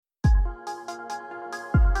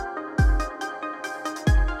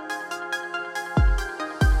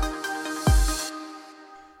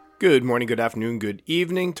Good morning, good afternoon, good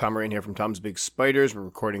evening. Tom Moran here from Tom's Big Spiders. We're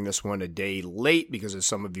recording this one a day late because, as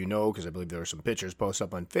some of you know, because I believe there are some pictures posted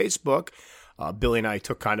up on Facebook, Billy and I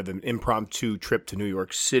took kind of an impromptu trip to New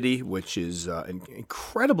York City, which is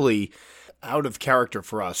incredibly out of character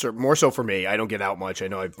for us, or more so for me. I don't get out much. I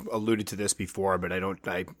know I've alluded to this before, but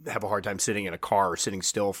I have a hard time sitting in a car or sitting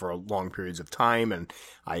still for long periods of time, and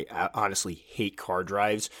I honestly hate car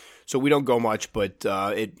drives. So we don't go much, but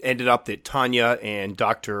it ended up that Tanya and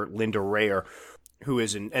Dr. Linda Rayer, who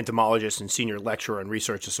is an entomologist and senior lecturer and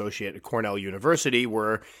research associate at Cornell University,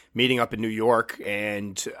 were meeting up in New York,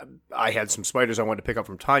 and I had some spiders I wanted to pick up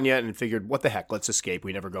from Tanya and figured, what the heck, let's escape.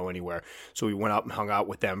 We never go anywhere. So we went out and hung out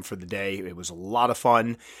with them for the day. It was a lot of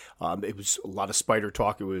fun. It was a lot of spider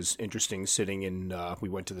talk. It was interesting sitting in, we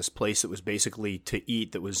went to this place that was basically to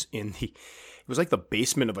eat that was it was like the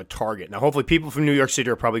basement of a Target. Now, hopefully people from New York City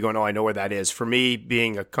are probably going, oh, I know where that is. For me,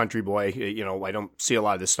 being a country boy, I don't see a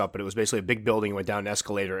lot of this stuff, but it was basically a big building, went down an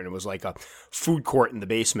escalator, and it was like a food court in the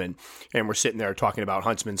basement. And we're sitting there talking about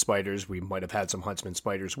huntsman spiders. We might have had some huntsman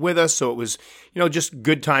spiders with us. So it was, just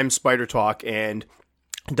good time spider talk. And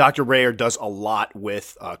Dr. Rayer does a lot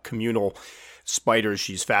with communal spiders.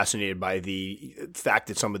 She's fascinated by the fact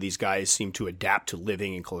that some of these guys seem to adapt to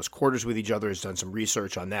living in close quarters with each other. Has done some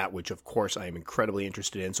research on that, which of course I am incredibly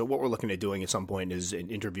interested in. So what we're looking at doing at some point is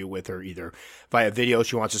an interview with her, either via video.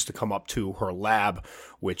 She wants us to come up to her lab,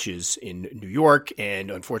 which is in New York,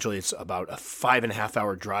 and unfortunately it's about a 5.5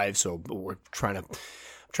 hour drive. So we're trying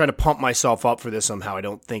to pump myself up for this somehow. I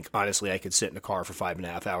don't think, honestly, I could sit in a car for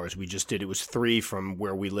 5.5 hours. We just did. It was 3 from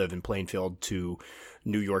where we live in Plainfield to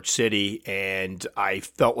New York City, and I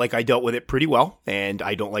felt like I dealt with it pretty well. And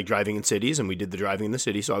I don't like driving in cities, and we did the driving in the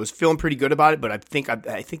city, so I was feeling pretty good about it. But I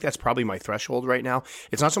think that's probably my threshold right now.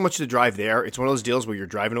 It's not so much the drive there. It's one of those deals where you're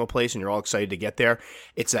driving to a place and you're all excited to get there.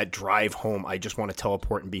 It's that drive home. I just want to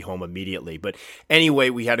teleport and be home immediately. But anyway,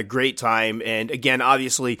 we had a great time, and again,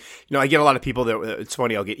 obviously, I get a lot of people that, it's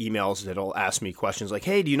funny, I'll get emails that'll ask me questions like,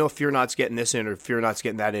 hey, do you know if Fear Not's getting this in or Fear Not's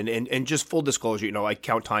getting that in? And just full disclosure, I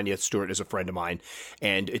count Tanya Stewart as a friend of mine.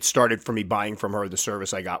 And it started for me buying from her. The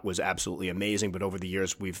service I got was absolutely amazing. But over the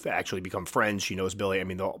years, we've actually become friends. She knows Billy. I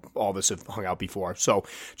mean, all of us have hung out before. So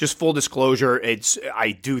just full disclosure,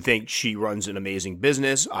 I do think she runs an amazing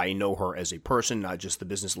business. I know her as a person, not just the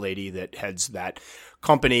business lady that heads that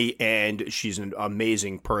company, and she's an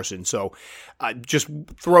amazing person. So just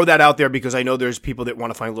throw that out there, because I know there's people that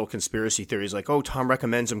want to find little conspiracy theories like, oh, Tom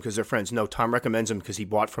recommends them because they're friends. No, Tom recommends them because he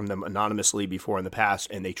bought from them anonymously before in the past,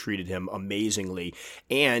 and they treated him amazingly.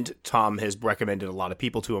 And Tom has recommended a lot of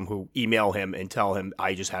people to him who email him and tell him,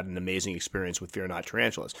 I just had an amazing experience with Fear Not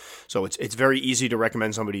tarantulas. So it's very easy to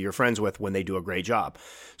recommend somebody you're friends with when they do a great job.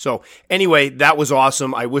 So anyway, that was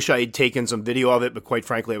awesome. I wish I had taken some video of it, but quite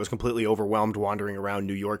frankly, I was completely overwhelmed wandering around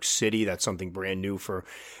New York City. That's something brand new for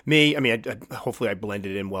me. I mean, hopefully I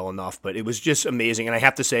blended in well enough, but it was just amazing. And I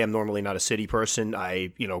have to say, I'm normally not a city person.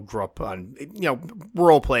 I, grew up on,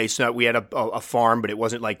 rural place. We had a farm, but it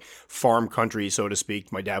wasn't like farm country, so to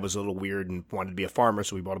speak. My dad was a little weird and wanted to be a farmer,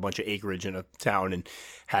 so we bought a bunch of acreage in a town and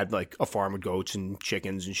had like a farm with goats and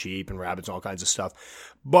chickens and sheep and rabbits and all kinds of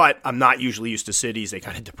stuff. But I'm not usually used to cities. They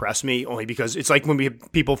kind of depress me, only because it's like when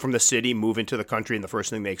people from the city move into the country and the first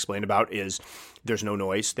thing they explain about is there's no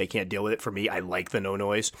noise. They can't deal with it. For me, I like the no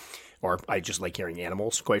noise, or I just like hearing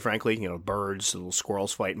animals, quite frankly, birds, little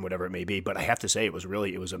squirrels fighting, whatever it may be. But I have to say, it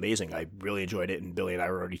was amazing. I really enjoyed it. And Billy and I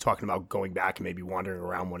were already talking about going back and maybe wandering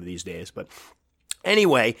around one of these days. But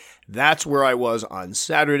anyway, that's where I was on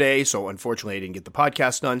Saturday, so unfortunately I didn't get the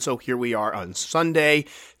podcast done. So here we are on Sunday,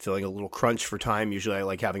 feeling a little crunch for time. Usually I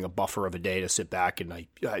like having a buffer of a day to sit back, and I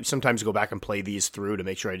sometimes go back and play these through to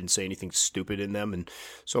make sure I didn't say anything stupid in them, and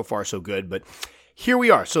so far so good. But here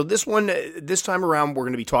we are. So this time around, we're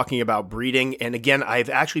going to be talking about breeding. And again,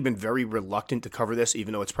 I've actually been very reluctant to cover this,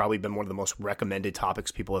 even though it's probably been one of the most recommended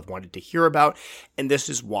topics people have wanted to hear about. And this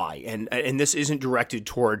is why. And this isn't directed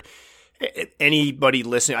toward anybody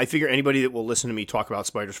listening. I figure anybody that will listen to me talk about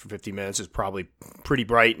spiders for 50 minutes is probably pretty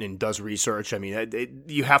bright and does research. I mean,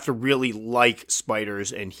 you have to really like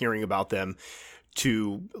spiders and hearing about them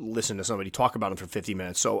to listen to somebody talk about them for 50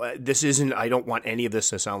 minutes. So I don't want any of this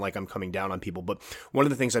to sound like I'm coming down on people, but one of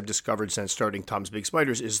the things I've discovered since starting Tom's Big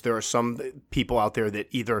Spiders is there are some people out there that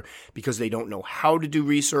either because they don't know how to do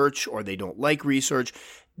research or they don't like research,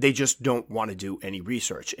 they just don't want to do any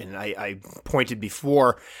research. And I pointed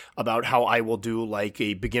before about how I will do like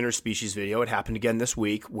a beginner species video. It happened again this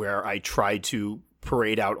week where I tried to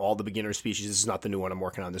parade out all the beginner species. This is not the new one I'm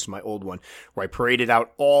working on. This is my old one, where I paraded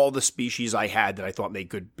out all the species I had that I thought made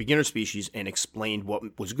good beginner species and explained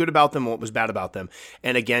what was good about them, what was bad about them.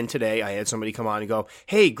 And again, today I had somebody come on and go,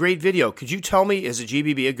 hey, great video. Could you tell me, is a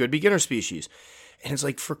GBB a good beginner species? And it's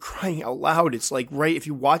like, for crying out loud, it's like, right, if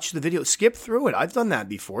you watch the video, skip through it. I've done that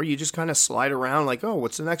before. You just kind of slide around like, oh,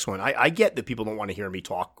 what's the next one? I get that people don't want to hear me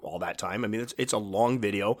talk all that time. I mean, it's a long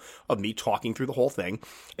video of me talking through the whole thing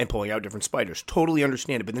and pulling out different spiders. Totally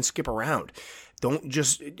understand it, but then skip around. Don't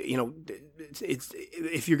just, it's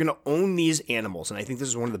if you're going to own these animals, and I think this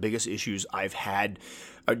is one of the biggest issues I've had,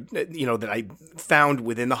 that I found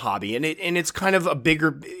within the hobby, and it's kind of a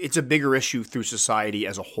bigger issue through society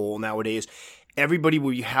as a whole nowadays. Everybody,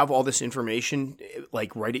 where you have all this information,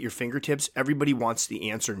 like right at your fingertips, everybody wants the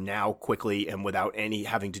answer now, quickly, and without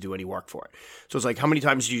having to do any work for it. So it's like, how many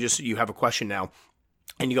times do you have a question now,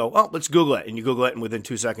 and you go, oh, let's Google it. And you Google it, and within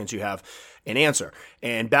 2 seconds, you have an answer.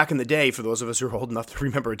 And back in the day, for those of us who are old enough to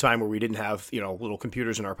remember a time where we didn't have, little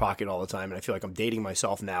computers in our pocket all the time, and I feel like I'm dating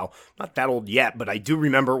myself now. Not that old yet, but I do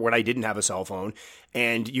remember when I didn't have a cell phone.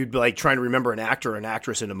 And you'd be like trying to remember an actor or an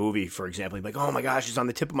actress in a movie, for example. You'd be like, oh my gosh, it's on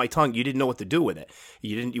the tip of my tongue. You didn't know what to do with it.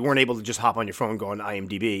 You weren't able to just hop on your phone, go on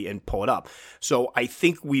IMDb, and pull it up. So I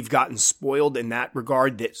think we've gotten spoiled in that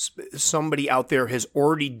regard, that somebody out there has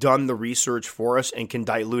already done the research for us and can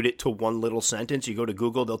dilute it to one little sentence. You go to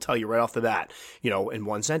Google, they'll tell you right off the bat, in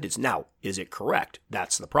one sentence. Now, is it correct?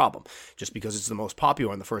 That's the problem. Just because it's the most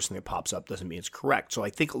popular and the first thing that pops up doesn't mean it's correct. So I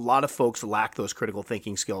think a lot of folks lack those critical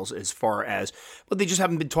thinking skills, as far as, well, they just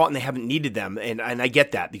haven't been taught and they haven't needed them. And I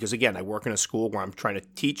get that, because again, I work in a school where I'm trying to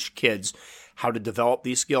teach kids how to develop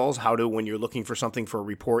these skills, how to, when you're looking for something for a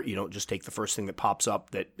report, you don't just take the first thing that pops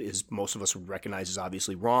up that is, most of us would recognize is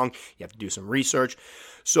obviously wrong. You have to do some research.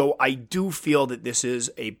 So I do feel that this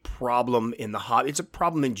is a problem in the hobby. It's a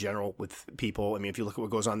problem in general with people. I mean, if you look at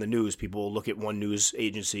what goes on in the news, people will look at one news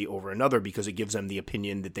agency over another because it gives them the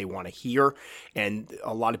opinion that they want to hear. And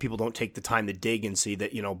a lot of people don't take the time to dig and see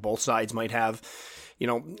that, both sides might have,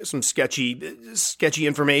 some sketchy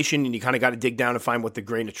information, and you kind of got to dig down and find what the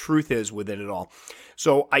grain of truth is within it all.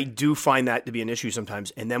 So I do find that to be an issue sometimes.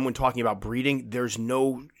 And then when talking about breeding, there's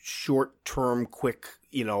no short-term, quick,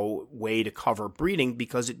 way to cover breeding,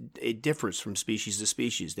 because it differs from species to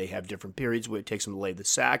species. They have different periods where it takes them to lay the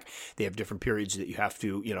sac. They have different periods that you have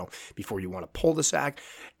to, before you want to pull the sac.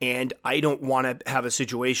 And I don't want to have a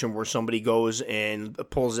situation where somebody goes and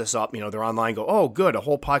pulls this up, they're online, go, oh, good, a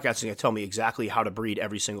whole podcast is going to tell me exactly how to breed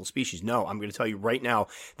every single species. No, I'm going to tell you right now,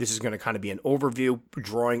 this is going to kind of be an overview,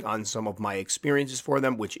 drawing on some of my experiences for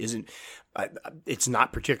them, which isn't, it's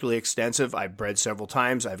not particularly extensive. I've bred several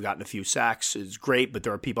times. I've gotten a few sacs. It's great, but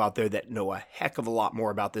there are people out there that know a heck of a lot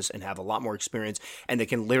more about this and have a lot more experience, and they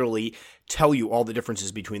can literally tell you all the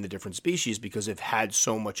differences between the different species because they've had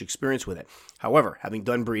so much experience with it. However, having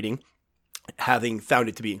done breeding, having found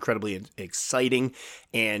it to be incredibly exciting,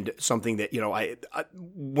 and something that,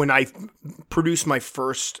 when I produced my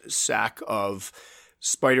first sac of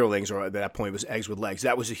spiderlings, or at that point it was eggs with legs,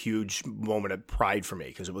 that was a huge moment of pride for me,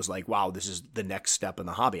 because it was like, wow, this is the next step in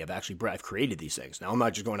the hobby. I've created these things. Now I'm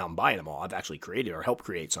not just going out and buying them all. I've actually created or helped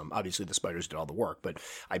create some. Obviously the spiders did all the work, but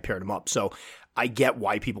I paired them up. So I get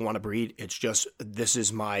why people want to breed. It's just, this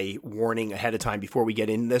is my warning ahead of time before we get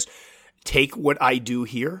into this. Take what I do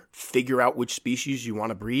here, figure out which species you want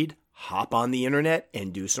to breed, hop on the internet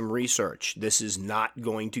and do some research. This is not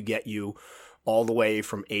going to get you all the way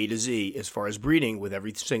from A to Z as far as breeding with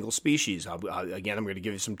every single species. Again, I'm going to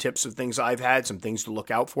give you some tips of things I've had, some things to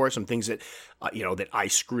look out for, some things that, that I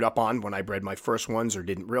screwed up on when I bred my first ones or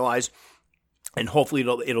didn't realize. And hopefully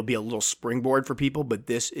it'll be a little springboard for people, but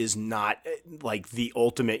this is not like the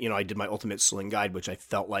ultimate, I did my ultimate sling guide, which I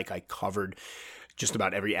felt like I covered just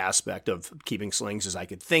about every aspect of keeping slings as I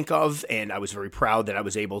could think of, and I was very proud that I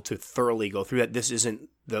was able to thoroughly go through that. This isn't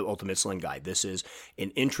the ultimate sling guide. This is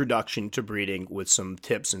an introduction to breeding with some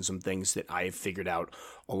tips and some things that I have figured out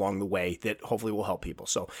along the way that hopefully will help people.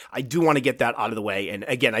 So I do want to get that out of the way. And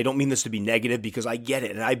again, I don't mean this to be negative, because I get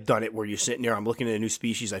it, and I've done it where you're sitting there, I'm looking at a new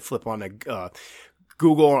species, I flip on a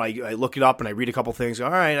Google, and I look it up and I read a couple things.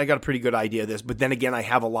 All right, I got a pretty good idea of this. But then again, I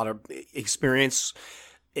have a lot of experience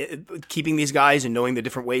keeping these guys and knowing the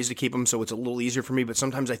different ways to keep them, so it's a little easier for me. But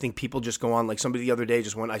sometimes I think people just go on, like somebody the other day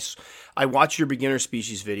just went, I watched your beginner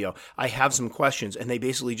species video, I have some questions, and they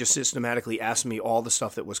basically just systematically asked me all the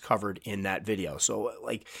stuff that was covered in that video. So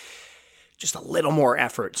like, just a little more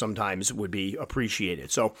effort sometimes would be appreciated.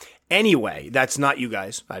 So anyway, that's not you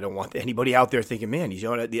guys. I don't want anybody out there thinking, man, he's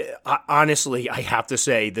honestly, I have to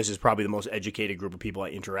say this is probably the most educated group of people I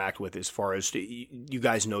interact with as far as you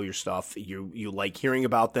guys know your stuff. You like hearing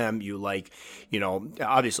about them. You like,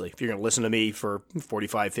 obviously, if you're going to listen to me for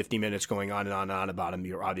 45, 50 minutes going on and on and on about them,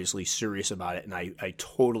 you're obviously serious about it. And I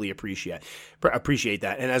totally appreciate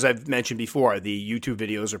that. And as I've mentioned before, the YouTube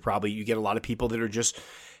videos are probably, you get a lot of people that are just,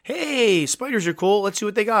 hey, spiders are cool. Let's see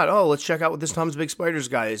what they got. Oh, let's check out what this Tom's Big Spiders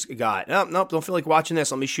guy's got. Nope, don't feel like watching this.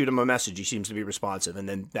 Let me shoot him a message. He seems to be responsive. And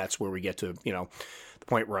then that's where we get to, the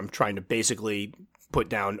point where I'm trying to basically put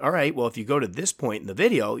down, all right, well, if you go to this point in the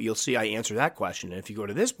video, you'll see I answer that question. And if you go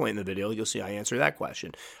to this point in the video, you'll see I answer that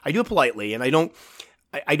question. I do it politely, and I don't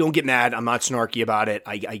get mad. I'm not snarky about it.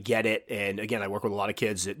 I get it. And again, I work with a lot of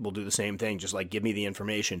kids that will do the same thing, just like give me the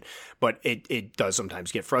information. But it does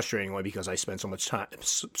sometimes get frustrating because I spend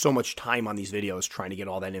so much time on these videos trying to get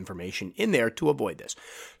all that information in there to avoid this.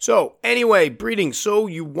 So anyway, breeding. So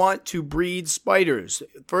you want to breed spiders.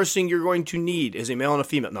 First thing you're going to need is a male and a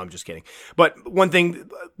female. No, I'm just kidding. But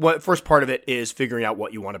first part of it is figuring out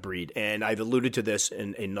what you want to breed. And I've alluded to this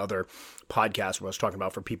in another podcast where I was talking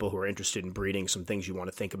about for people who are interested in breeding, some things you want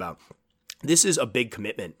to think about. This is a big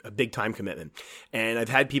commitment, a big time commitment. And I've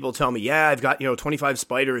had people tell me, yeah, I've got, 25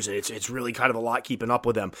 spiders and it's really kind of a lot keeping up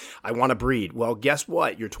with them. I want to breed. Well, guess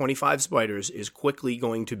what? Your 25 spiders is quickly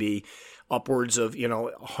going to be upwards of,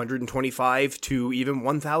 125 to even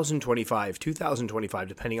 1,025, 2,025,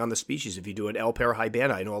 depending on the species. If you do an L.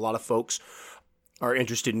 parahybana, I know a lot of folks are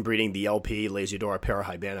interested in breeding the LP, Lasiodora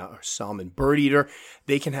parahybana, or salmon bird eater.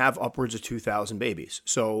 They can have upwards of 2,000 babies.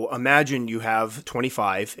 So imagine you have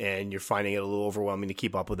 25 and you're finding it a little overwhelming to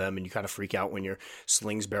keep up with them, and you kind of freak out when your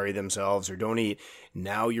slings bury themselves or don't eat.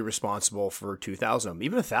 Now you're responsible for 2,000,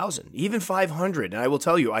 even 1,000, even 500. And I will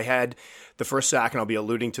tell you, I had the first sack, and I'll be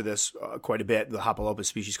alluding to this quite a bit, the Hopalopus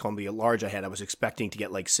species Columbia large I was expecting to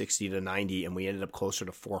get like 60 to 90, and we ended up closer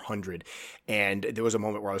to 400. And there was a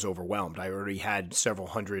moment where I was overwhelmed. I already had several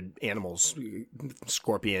hundred animals,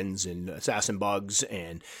 scorpions and assassin bugs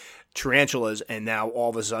and tarantulas, and now all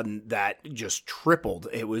of a sudden that just tripled.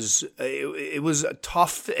 It was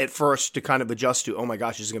tough at first to kind of adjust to, oh my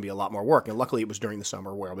gosh, this is going to be a lot more work. And luckily it was during the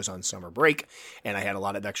summer where I was on summer break and I had a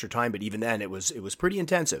lot of extra time, but even then it was pretty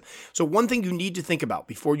intensive. So one thing you need to think about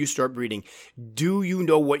before you start breeding, do you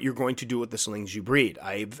know what you're going to do with the slings you breed?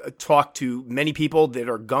 I've talked to many people that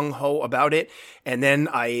are gung-ho about it, and then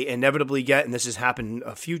I inevitably get, and this has happened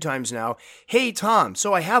a few times now, hey Tom,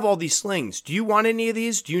 so I have all these slings. Do you want any of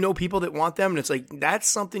these? Do you know people that want them? And it's like, that's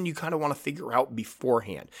something you kind of want to figure out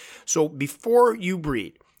beforehand. So before you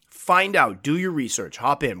breed, find out, do your research,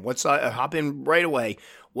 hop in right away.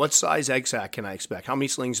 What size egg sac can I expect? How many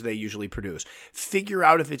slings do they usually produce? Figure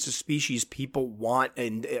out if it's a species people want.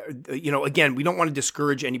 And, again, we don't want to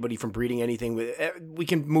discourage anybody from breeding anything. We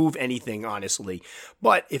can move anything, honestly.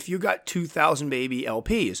 But if you got 2,000 baby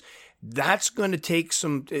LPs, that's going to take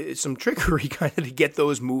some trickery kind of to get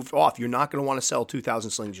those moved off. You're not going to want to sell 2,000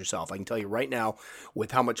 slings yourself. I can tell you right now,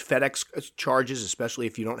 with how much FedEx charges, especially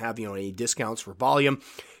if you don't have any discounts for volume,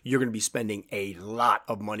 you're going to be spending a lot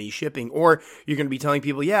of money shipping. Or you're going to be telling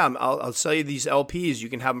people, yeah, I'll sell you these LPs. You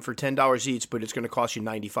can have them for $10 each, but it's going to cost you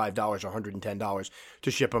 $95 or $110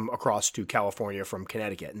 to ship them across to California from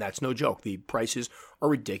Connecticut. And that's no joke. The prices are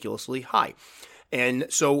ridiculously high. And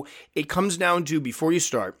so it comes down to, before you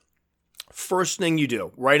start, first thing you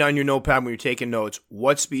do, write on your notepad when you're taking notes,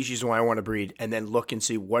 what species do I want to breed? And then look and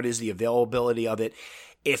see what is the availability of it.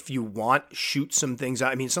 If you want, shoot some things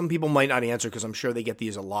out. I mean, some people might not answer because I'm sure they get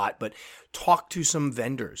these a lot, but talk to some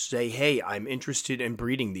vendors. Say, hey, I'm interested in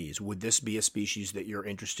breeding these. Would this be a species that you're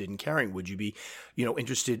interested in carrying? Would you be,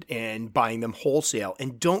 interested in buying them wholesale?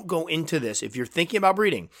 And don't go into this. If you're thinking about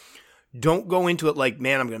breeding, don't go into it like,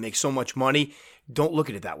 man, I'm going to make so much money. Don't look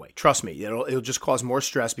at it that way. Trust me, it'll just cause more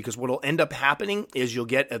stress, because what will end up happening is you'll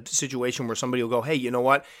get a situation where somebody will go, hey, you know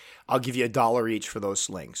what? I'll give you $1 each for those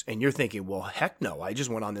slings. And you're thinking, well, heck no. I just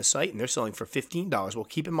went on this site and they're selling for $15. Well,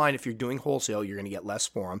 keep in mind, if you're doing wholesale, you're going to get less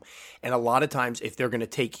for them. And a lot of times, if they're going to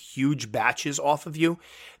take huge batches off of you,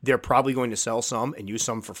 they're probably going to sell some and use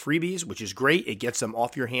some for freebies, which is great. It gets them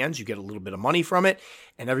off your hands. You get a little bit of money from it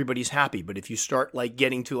and everybody's happy. But if you start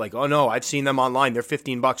getting to oh no, I've seen them online. They're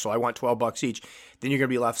 $15, so I want $12 each. then you're going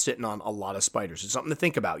to be left sitting on a lot of spiders. It's something to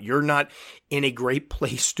think about. You're not in a great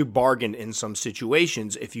place to bargain in some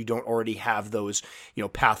situations if you don't already have those,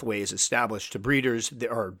 pathways established to breeders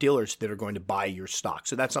or dealers that are going to buy your stock.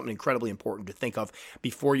 So that's something incredibly important to think of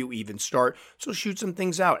before you even start. So shoot some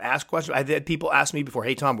things out. Ask questions. I've had people ask me before,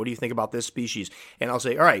 hey, Tom, what do you think about this species? And I'll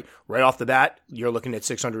say, all right, right off the bat, you're looking at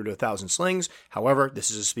 600 to 1,000 slings. However,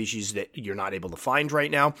 this is a species that you're not able to find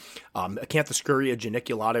right now. Acanthoscurria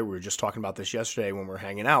geniculata, we were just talking about this yesterday when we were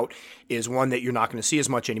hanging out, is one that you're not going to see as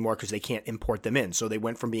much anymore because they can't import them in. So they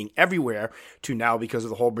went from being everywhere to now, because of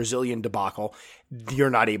the whole Brazilian debacle, you're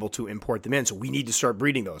not able to import them in. So we need to start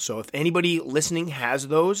breeding those. So if anybody listening has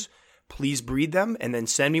those, please breed them and then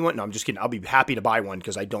send me one. No, I'm just kidding. I'll be happy to buy one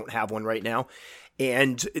because I don't have one right now.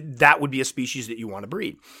 And that would be a species that you want to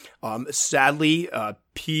breed. Sadly,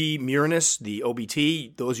 P. murinus, the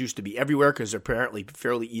OBT, those used to be everywhere because they're apparently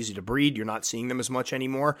fairly easy to breed. You're not seeing them as much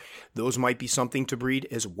anymore. Those might be something to breed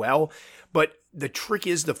as well. But the trick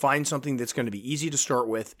is to find something that's going to be easy to start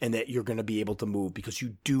with and that you're going to be able to move, because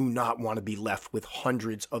you do not want to be left with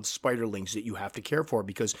hundreds of spiderlings that you have to care for,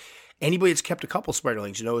 because anybody that's kept a couple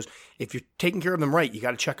spiderlings knows if you're taking care of them right, you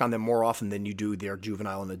got to check on them more often than you do their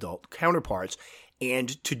juvenile and adult counterparts.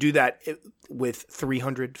 And to do that with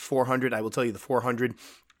 300, 400, I will tell you the 400,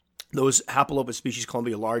 those Haplopa species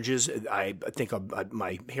Columbia larges, I think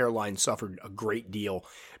my hairline suffered a great deal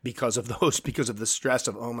because of those, because of the stress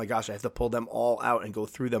of, oh my gosh, I have to pull them all out and go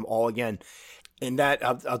through them all again. And that,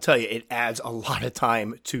 I'll tell you, it adds a lot of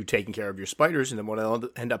time to taking care of your spiders. And then what will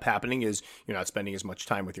end up happening is you're not spending as much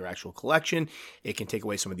time with your actual collection. It can take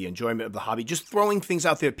away some of the enjoyment of the hobby. Just throwing things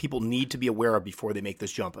out there people need to be aware of before they make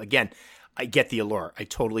this jump. Again, I get the allure. I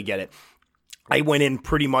totally get it. I went in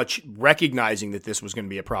pretty much recognizing that this was going to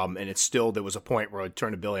be a problem, and there was a point where I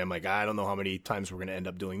turned to Billy, I'm like, I don't know how many times we're going to end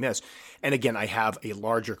up doing this. And again, I have a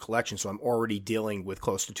larger collection, so I'm already dealing with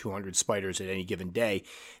close to 200 spiders at any given day.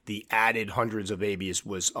 The added hundreds of babies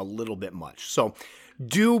was a little bit much. So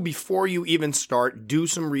before you even start, do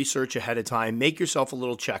some research ahead of time. Make yourself a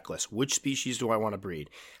little checklist. Which species do I want to breed?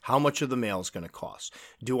 How much are the males going to cost?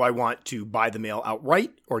 Do I want to buy the male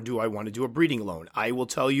outright, or do I want to do a breeding loan? I will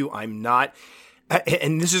tell you, I'm not,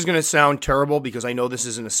 and this is going to sound terrible because I know this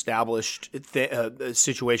is an established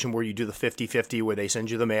situation where you do the 50-50 where they send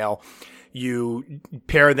you the male. You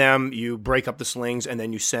pair them, you break up the slings, and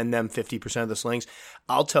then you send them 50% of the slings.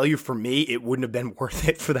 I'll tell you, for me, it wouldn't have been worth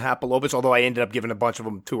it for the Haplopas, although I ended up giving a bunch of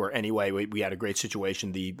them to her anyway. We had a great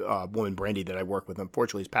situation. The woman, Brandy, that I work with,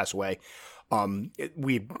 unfortunately, has passed away.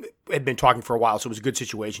 We had been talking for a while, so it was a good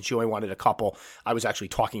situation. She only wanted a couple. I was actually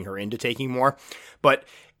talking her into taking more. But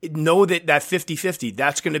know that 50-50,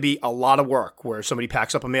 that's going to be a lot of work, where somebody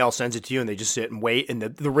packs up a male, sends it to you, and they just sit and wait. And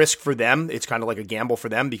the risk for them, it's kind of like a gamble for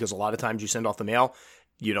them, because a lot of times you send off the male,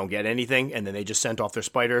 you don't get anything, and then they just sent off their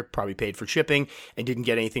spider, probably paid for shipping, and didn't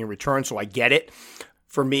get anything in return. So I get it.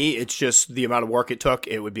 For me, it's just the amount of work it took.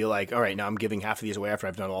 It would be like, all right, now I'm giving half of these away after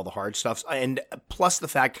I've done all the hard stuff. And plus the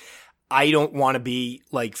fact, I don't want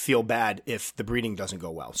to feel bad if the breeding doesn't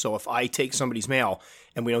go well. So if I take somebody's male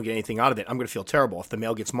and we don't get anything out of it, I'm going to feel terrible. If the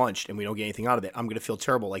male gets munched and we don't get anything out of it, I'm going to feel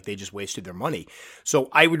terrible, like they just wasted their money. So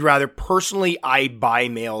I would rather, personally, I buy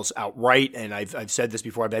males outright. And I've said this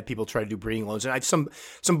before. I've had people try to do breeding loans, and I have some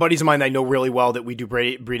buddies of mine I know really well that we do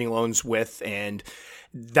breeding loans with, and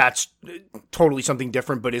that's totally something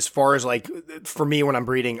different. But as far as for me, when I'm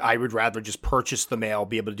breeding, I would rather just purchase the male,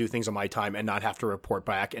 be able to do things on my time, and not have to report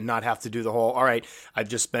back, and not have to do the whole, all right, I've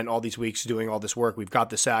just spent all these weeks doing all this work. We've got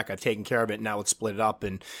the sack. I've taken care of it. Now let's split it up.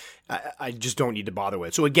 And I just don't need to bother with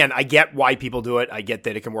it. So again, I get why people do it. I get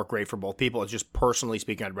that it can work great for both people. It's just, personally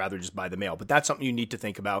speaking, I'd rather just buy the male. But that's something you need to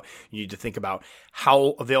think about. You need to think about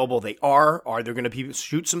how available they are. Are there going to be,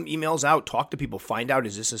 shoot some emails out, talk to people, find out,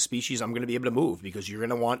 is this a species I'm going to be able to move? Because you're going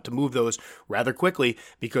to want to move those rather quickly,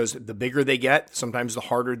 because the bigger they get, sometimes the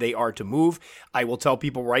harder they are to move. I will tell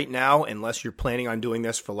people right now, unless you're planning on doing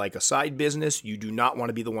this for a side business, you do not want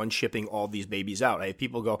to be the one shipping all these babies out. I have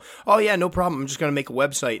people go, oh yeah, no problem, I'm just going to make a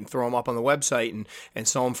website and throw them up on the website and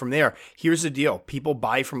sell them from there. Here's the deal. People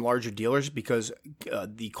buy from larger dealers because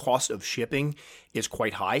the cost of shipping is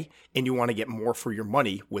quite high, and you want to get more for your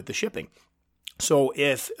money with the shipping. So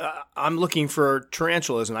if I'm looking for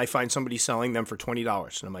tarantulas and I find somebody selling them for $20,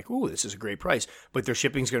 and I'm like, ooh, this is a great price, but their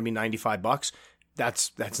shipping is going to be $95,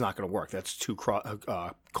 that's not going to work. That's too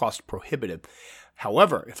cost prohibitive.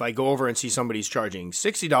 However, if I go over and see somebody's charging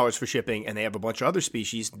 $60 for shipping and they have a bunch of other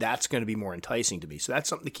species, that's going to be more enticing to me. So that's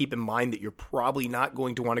something to keep in mind, that you're probably not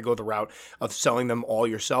going to want to go the route of selling them all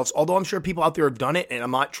yourselves. Although I'm sure people out there have done it, and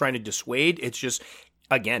I'm not trying to dissuade. It's just,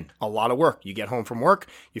 Again, a lot of work. You get home from work,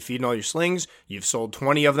 you feed all your slings, you've sold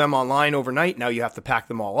 20 of them online overnight. Now you have to pack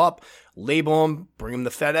them all up, label them, bring them to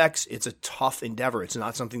FedEx. It's a tough endeavor. It's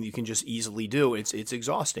not something that you can just easily do. It's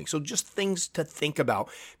exhausting. So just things to think about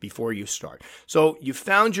before you start. So you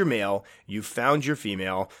found your male, you found your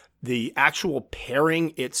female. The actual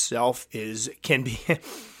pairing itself can be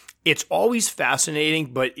it's always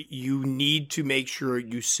fascinating, but you need to make sure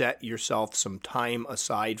you set yourself some time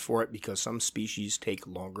aside for it because some species take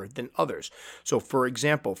longer than others. So, for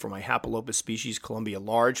example, for my Hapalopus species, Columbia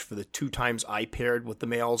large, for the 2 times I paired with the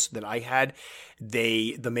males that I had,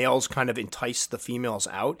 the males kind of enticed the females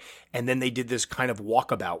out, and then they did this kind of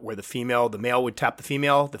walkabout where the male would tap the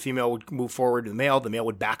female would move forward to the male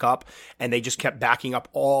would back up, and they just kept backing up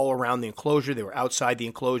all around the enclosure. They were outside the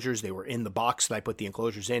enclosures. They were in the box that I put the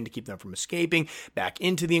enclosures in to keep them from escaping back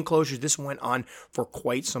into the enclosures. This went on for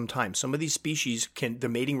quite some time. Some of these species the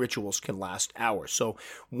mating rituals can last hours. So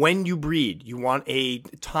when you breed, you want a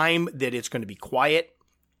time that it's going to be quiet.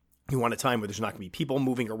 You want a time where there's not going to be people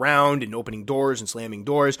moving around and opening doors and slamming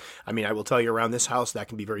doors. I mean, I will tell you around this house that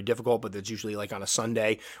can be very difficult, but that's usually like on a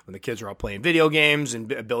Sunday when the kids are out playing video games and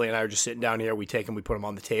Billy and I are just sitting down here. We take them, we put them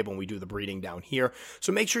on the table, and we do the breeding down here.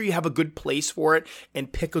 So make sure you have a good place for it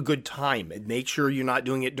and pick a good time. And make sure you're not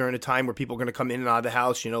doing it during a time where people are going to come in and out of the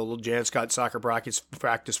house. You know, little Janet's got soccer practice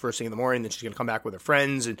first thing in the morning, then she's going to come back with her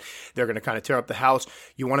friends and they're going to kind of tear up the house.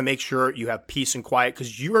 You want to make sure you have peace and quiet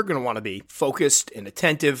because you are going to want to be focused and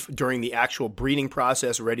attentive during the actual breeding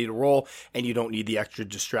process, ready to roll, and you don't need the extra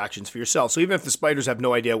distractions for yourself. So even if the spiders have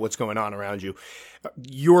no idea what's going on around you,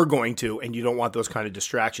 you're going to, and you don't want those kind of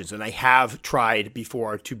distractions. And I have tried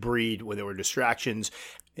before to breed when there were distractions,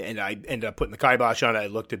 and I ended up putting the kibosh on it. I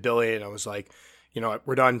looked at Billy and I was like, you know what,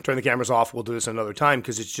 we're done. Turn the cameras off. We'll do this another time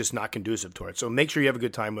because it's just not conducive to it. So make sure you have a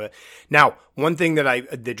good time with it. Now, one thing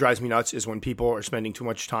that drives me nuts is when people are spending too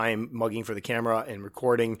much time mugging for the camera and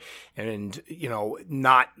recording and, you know,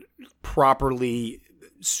 not properly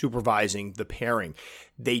supervising the pairing.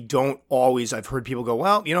 They don't always, I've heard people go,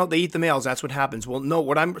 well, you know, they eat the males. That's what happens. Well, no,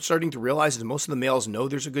 what I'm starting to realize is most of the males know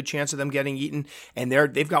there's a good chance of them getting eaten. And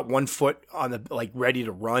they've got one foot on the, like, ready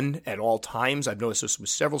to run at all times. I've noticed this with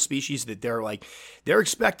several species that they're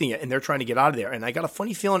expecting it and they're trying to get out of there. And I got a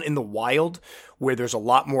funny feeling in the wild where there's a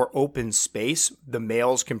lot more open space, the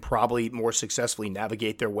males can probably more successfully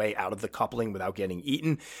navigate their way out of the coupling without getting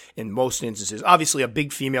eaten in most instances. Obviously, a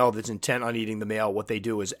big female that's intent on eating the male, what they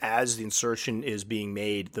do is as the insertion is being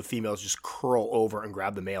made, the females just curl over and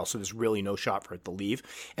grab the male. So there's really no shot for it to leave.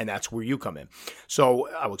 And that's where you come in. So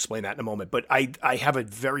I'll explain that in a moment. But I have a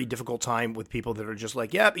very difficult time with people that are just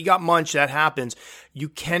like, yep, you got munched. That happens. You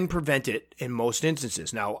can prevent it in most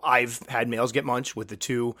instances. Now, I've had males get munched with the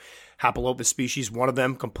 2 Hapalopus species. One of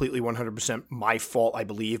them completely 100% my fault, I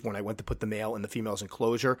believe, when I went to put the male in the female's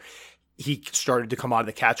enclosure. He started to come out of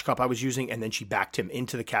the catch cup I was using, and then she backed him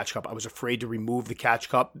into the catch cup. I was afraid to remove the catch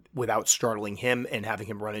cup without startling him and having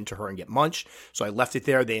him run into her and get munched. So I left it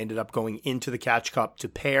there. They ended up going into the catch cup to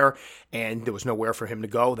pair, and there was nowhere for him to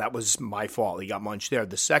go. That was my fault. He got munched there.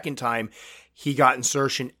 The second time, he got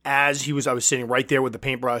insertion I was sitting right there with the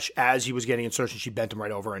paintbrush. As he was getting insertion, she bent him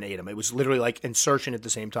right over and ate him. It was literally like insertion at the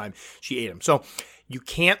same time. She ate him. So you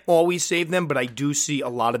can't always save them, but I do see a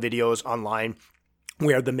lot of videos online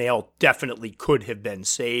where the male definitely could have been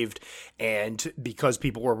saved. And because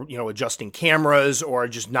people were, you know, adjusting cameras or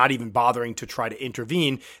just not even bothering to try to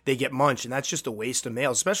intervene, they get munched. And that's just a waste of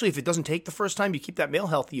males, especially if it doesn't take the first time. You keep that male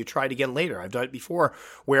healthy, you try it again later. I've done it before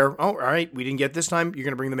where, oh, all right, we didn't get this time. You're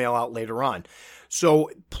going to bring the male out later on. So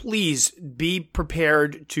please be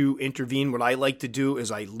prepared to intervene. What I like to do is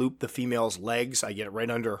I loop the female's legs. I get it right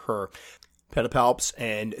under her pedipalps,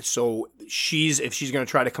 and so if she's going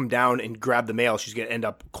to try to come down and grab the male, she's going to end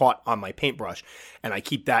up caught on my paintbrush, and I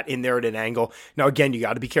keep that in there at an angle. Now again, you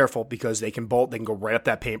got to be careful because they can bolt, they can go right up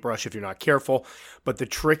that paintbrush if you're not careful, but the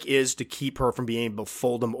trick is to keep her from being able to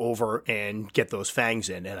fold them over and get those fangs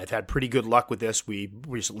in, and I've had pretty good luck with this. We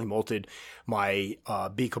recently molted my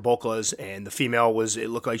B. caboclas, and the female it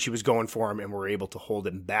looked like she was going for him, and we were able to hold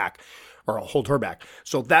him back. Or hold her back.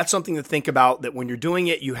 So that's something to think about, that when you're doing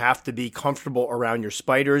it, you have to be comfortable around your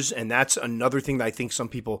spiders. And that's another thing that I think some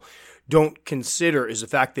people don't consider is the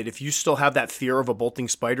fact that if you still have that fear of a bolting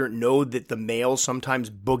spider, know that the males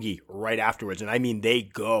sometimes boogie right afterwards. And I mean, they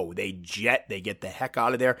jet, they get the heck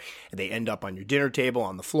out of there, and they end up on your dinner table,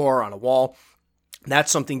 on the floor, on a wall.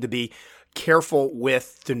 That's something to be careful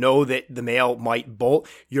with to know that the male might bolt.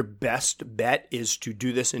 Your best bet is to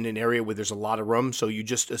do this in an area where there's a lot of room. So you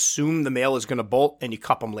just assume the male is going to bolt and you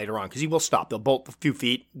cup him later on because he will stop. They'll bolt a few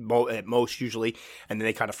feet at most usually, and then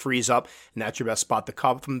they kind of freeze up, and that's your best spot to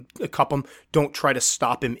cup them. Don't try to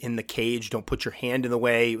stop him in the cage. Don't put your hand in the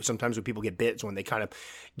way. Sometimes when people get bit, it's when they kind of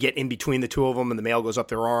get in between the two of them and the male goes up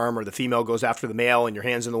their arm or the female goes after the male and your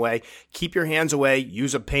hand's in the way. Keep your hands away.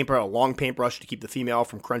 Use a long paintbrush to keep the female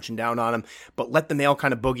from crunching down on him, but let the male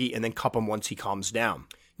kind of boogie and then cup him once he calms down.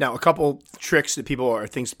 Now, a couple tricks that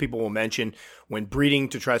things people will mention when breeding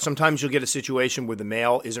to try. Sometimes you'll get a situation where the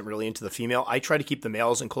male isn't really into the female. I try to keep the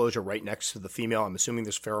male's enclosure right next to the female. I'm assuming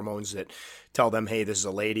there's pheromones that tell them, hey, this is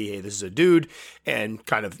a lady, hey, this is a dude, and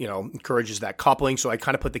kind of, encourages that coupling. So I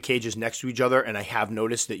kind of put the cages next to each other, and I have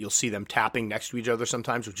noticed that you'll see them tapping next to each other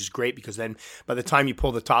sometimes, which is great because then by the time you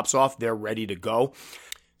pull the tops off, they're ready to go.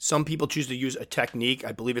 Some people choose to use a technique,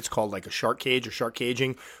 I believe it's called like a shark cage or shark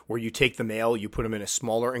caging, where you take the male, you put him in a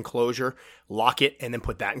smaller enclosure, lock it, and then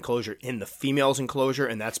put that enclosure in the female's enclosure,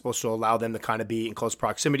 and that's supposed to allow them to kind of be in close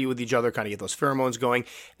proximity with each other, kind of get those pheromones going,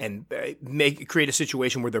 and create a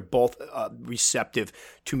situation where they're both receptive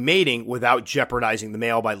to mating without jeopardizing the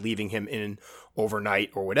male by leaving him in overnight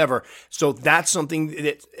or whatever. So that's something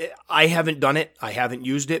that I haven't done it. I haven't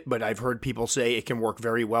used it, but I've heard people say it can work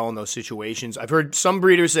very well in those situations. I've heard some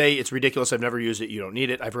breeders say it's ridiculous. I've never used it. You don't need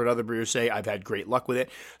it. I've heard other breeders say I've had great luck with it.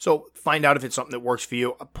 So find out if it's something that works for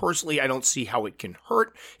you. Personally, I don't see how it can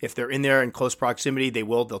hurt. If they're in there in close proximity,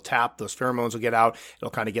 they'll tap. Those pheromones will get out.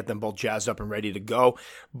 It'll kind of get them both jazzed up and ready to go.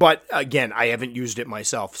 But again, I haven't used it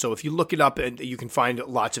myself. So if you look it up, and you can find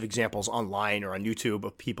lots of examples online or on YouTube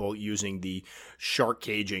of people using the shark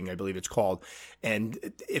caging, I believe it's called.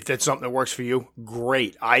 And if that's something that works for you,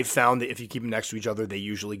 great. I've found that if you keep them next to each other, they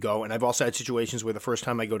usually go. And I've also had situations where the first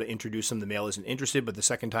time I go to introduce them, the male isn't interested, but the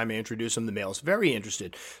second time I introduce them, the male is very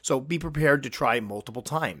interested. So be prepared to try multiple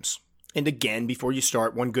times. And again, before you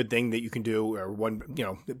start, one good thing that you can do, or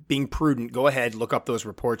being prudent, go ahead, look up those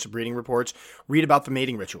reports, breeding reports, read about the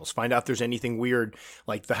mating rituals, find out if there's anything weird,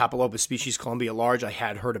 like the Hapalopus species Columbia large. I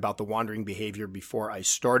had heard about the wandering behavior before I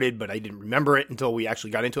started, but I didn't remember it until we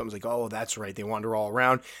actually got into it. I was like, oh, that's right, they wander all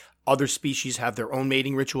around. Other species have their own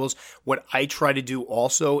mating rituals. What I try to do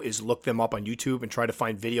also is look them up on YouTube and try to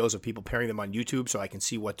find videos of people pairing them on YouTube so I can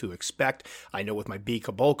see what to expect. I know with my B.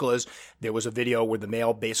 cabocula's, there was a video where the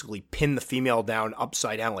male basically pinned the female down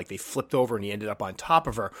upside down, like they flipped over and he ended up on top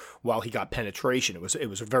of her while he got penetration. It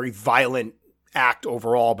was a very violent act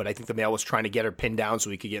overall, but I think the male was trying to get her pinned down so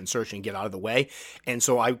he could get insertion and get out of the way. And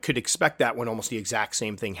so I could expect that when almost the exact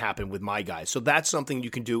same thing happened with my guys. So that's something you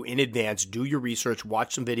can do in advance. Do your research,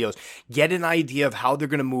 watch some videos, get an idea of how they're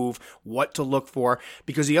going to move, what to look for.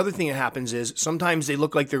 Because the other thing that happens is sometimes they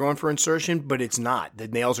look like they're going for insertion, but it's not. The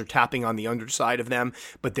males are tapping on the underside of them,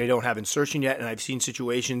 but they don't have insertion yet. And I've seen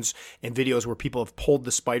situations and videos where people have pulled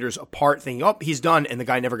the spiders apart thinking, oh, he's done. And the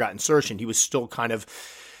guy never got insertion. He was still kind of,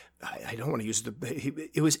 I don't want to use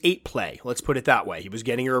it was 8 play. Let's put it that way. He was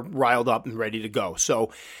getting her riled up and ready to go.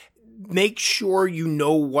 So make sure you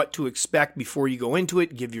know what to expect before you go into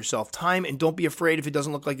it. Give yourself time and don't be afraid if it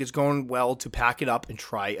doesn't look like it's going well to pack it up and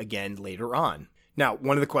try again later on. Now,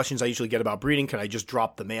 one of the questions I usually get about breeding, can I just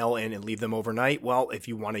drop the male in and leave them overnight? Well, if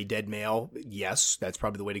you want a dead male, yes, that's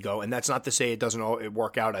probably the way to go. And that's not to say it doesn't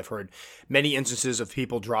work out. I've heard many instances of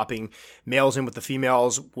people dropping males in with the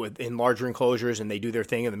females in larger enclosures, and they do their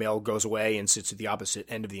thing, and the male goes away and sits at the opposite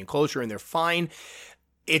end of the enclosure, and they're fine.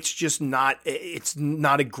 It's just not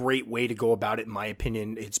a great way to go about it, in my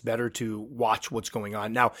opinion. It's better to watch what's going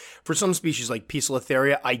on. Now, for some species like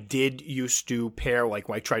Poecilotheria, I did used to pair, like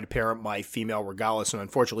when I tried to pair my female Regalis, and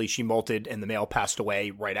unfortunately she molted and the male passed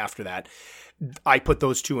away right after that. I put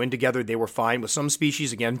those two in together. They were fine. With some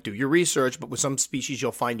species, again, do your research, but with some species,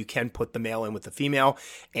 you'll find you can put the male in with the female.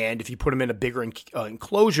 And if you put them in a bigger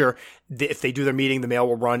enclosure, if they do their meeting, the male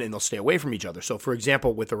will run and they'll stay away from each other. So, for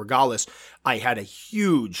example, with the Regalis, I had a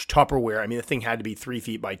huge Tupperware. I mean, the thing had to be 3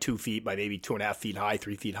 feet by 2 feet by maybe 2.5 feet high,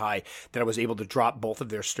 3 feet high, that I was able to drop both of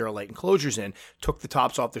their sterilite enclosures in, took the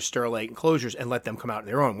tops off their sterilite enclosures, and let them come out on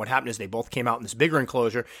their own. What happened is they both came out in this bigger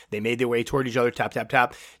enclosure. They made their way toward each other, tap, tap,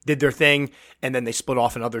 tap, did their thing, and then they split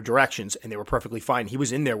off in other directions, and they were perfectly fine. He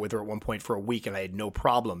was in there with her at one point for a week, and I had no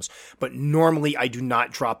problems. But normally, I do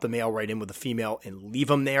not drop the male right in with the female and leave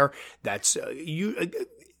them there. That's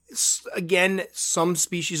again, some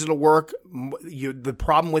species it'll work. The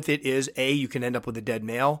problem with it is, A, you can end up with a dead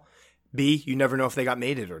male. B, you never know if they got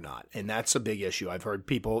mated or not. And that's a big issue. I've heard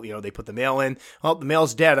people, they put the male in. Oh, the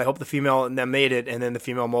male's dead. I hope the female and them made it. And then the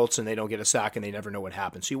female molts and they don't get a sac and they never know what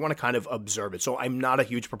happened. So you want to kind of observe it. So I'm not a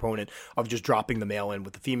huge proponent of just dropping the male in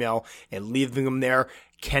with the female and leaving them there.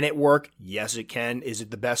 Can it work? Yes, it can. Is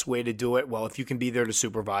it the best way to do it? Well, if you can be there to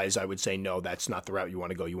supervise, I would say no, that's not the route you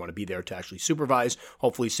want to go. You want to be there to actually supervise,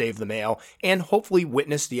 hopefully save the male, and hopefully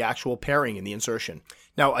witness the actual pairing and the insertion.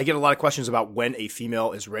 Now, I get a lot of questions about when a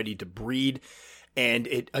female is ready to breed. And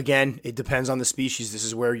it depends on the species. This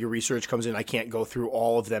is where your research comes in. I can't go through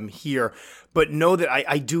all of them here, but know that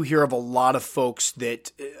I do hear of a lot of folks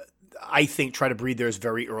that I think try to breed theirs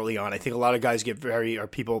very early on. I think a lot of guys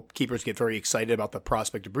keepers get very excited about the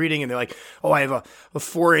prospect of breeding, and they're like, oh, I have a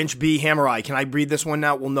 4-inch B hammer eye. Can I breed this one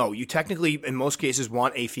now? Well, no. You technically, in most cases,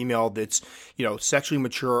 want a female that's, sexually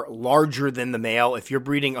mature, larger than the male. If you're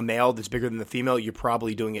breeding a male that's bigger than the female, you're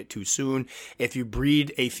probably doing it too soon. If you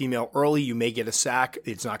breed a female early, you may get a sac.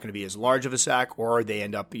 It's not going to be as large of a sac, or they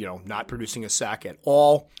end up, not producing a sac at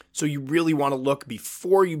all. So you really want to look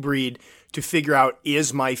before you breed to figure out,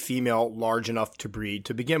 is my female large enough to breed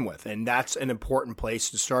to begin with? And that's an important place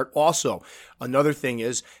to start. Also, another thing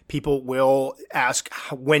is people will ask,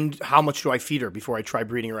 how much do I feed her before I try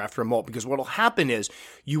breeding her after a molt? Because what will happen is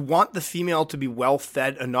you want the female to be well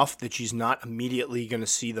fed enough that she's not immediately going to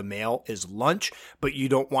see the male as lunch, but you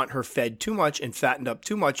don't want her fed too much and fattened up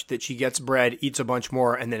too much that she gets bred, eats a bunch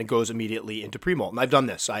more, and then it goes immediately into pre-molt. And I've done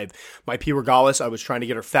this. My P. regalis, I was trying to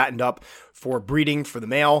get her fattened up for breeding for the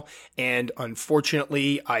male, and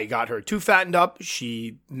unfortunately, I got her too fattened up.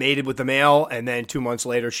 She mated with the male, and then 2 months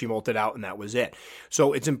later, she molted out, and that was it.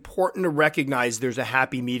 So it's important to recognize there's a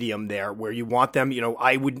happy medium there where you want them.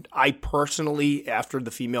 I personally, after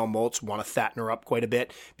the female molts, want to fatten her up quite a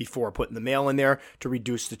bit before putting the male in there to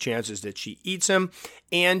reduce the chances that she eats him,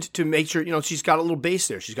 and to make sure, she's got a little base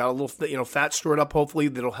there. She's got a little, fat stored up, hopefully,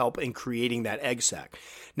 that'll help in creating that egg sac.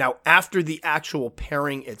 Now, after the actual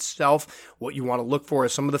pairing itself, what you want to look for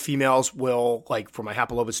is some of the females will, like for my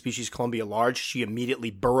Haploba species, Columbia large, she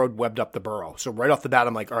immediately webbed up the burrow. So right off the bat,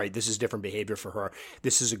 I'm like, all right, this is different behavior for her.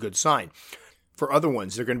 This is a good sign. For other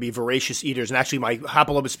ones, they're going to be voracious eaters. And actually, my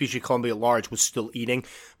Haploba species, Columbia large, was still eating,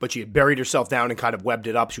 but she had buried herself down and kind of webbed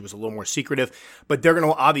it up. She was a little more secretive. But they're going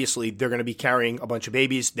to be carrying a bunch of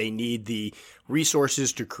babies. They need the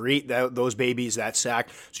resources to create those babies, that sac.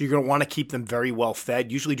 So you're going to want to keep them very well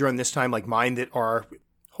fed. Usually during this time, like mine that are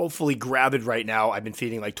hopefully gravid right now, I've been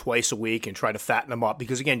feeding like twice a week and try to fatten them up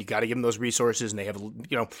because, again, you got to give them those resources, and they have,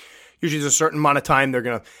 usually there's a certain amount of time they're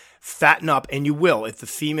going to fatten up, and you will. If the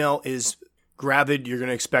female is gravid, you're going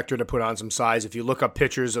to expect her to put on some size. If you look up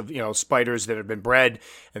pictures of, spiders that have been bred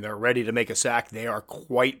and they're ready to make a sac, they are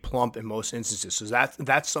quite plump in most instances. So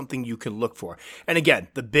that's something you can look for. And again,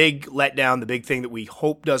 the big letdown, the big thing that we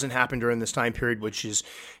hope doesn't happen during this time period, which is,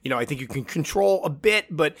 I think you can control a bit,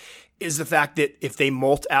 but is the fact that if they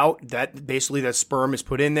molt out, that basically that sperm is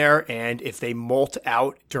put in there, and if they molt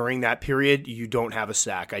out during that period, you don't have a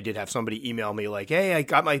sac. I did have somebody email me like, hey, I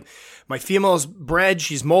got my female's bred,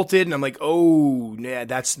 she's molted, and I'm like, oh, yeah,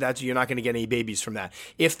 that's you're not going to get any babies from that.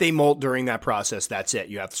 If they molt during that process, that's it.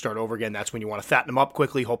 You have to start over again. That's when you want to fatten them up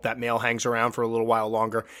quickly, hope that male hangs around for a little while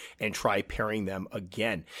longer, and try pairing them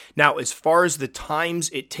again. Now, as far as the times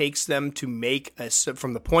it takes them to make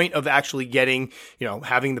from the point of actually getting,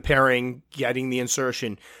 having the pairing, getting the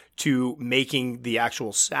insertion, to making the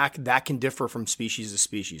actual sac, that can differ from species to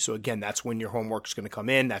species. So again, that's when your homework is going to come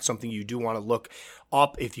in. That's something you do want to look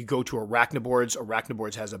up. If you go to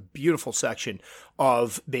Arachnoboards has a beautiful section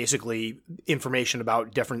of basically information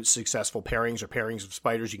about different successful pairings or pairings of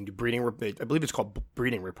spiders. You can do breeding, I believe it's called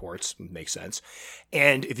breeding reports, makes sense.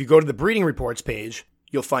 And if you go to the breeding reports page,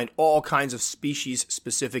 you'll find all kinds of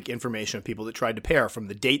species-specific information of people that tried to pair, from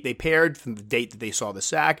the date they paired, from the date that they saw the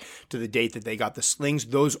sac, to the date that they got the slings.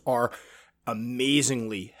 Those are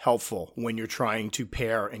amazingly helpful when you're trying to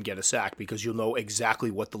pair and get a sac, because you'll know exactly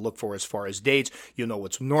what to look for as far as dates. You'll know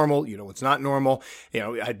what's normal. You know what's not normal.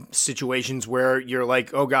 I had situations where you're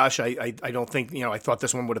like, oh gosh, I don't think, I thought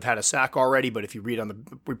this one would have had a sac already, but if you read on the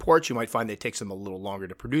reports, you might find that it takes them a little longer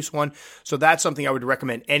to produce one. So that's something I would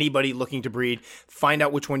recommend anybody looking to breed. Find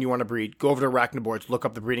out which one you want to breed. Go over to Arachnoboards, look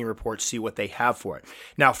up the breeding reports, see what they have for it.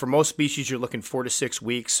 Now, for most species, you're looking 4 to 6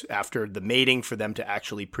 weeks after the mating for them to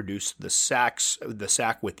actually produce the sac. the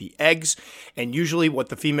sack with the eggs. And usually what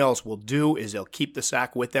the females will do is they'll keep the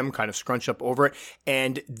sack with them, kind of scrunch up over it,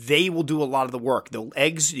 and they will do a lot of the work. The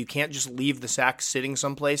eggs, you can't just leave the sack sitting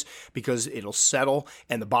someplace because it'll settle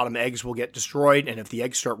and the bottom eggs will get destroyed. And if the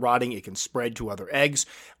eggs start rotting, it can spread to other eggs.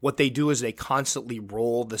 What they do is they constantly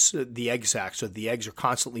roll the egg sack, so the eggs are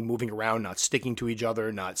constantly moving around, not sticking to each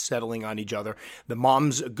other, not settling on each other.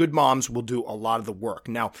 Good moms will do a lot of the work.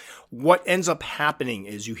 Now, what ends up happening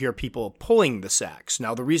is you hear people pulling the sacks.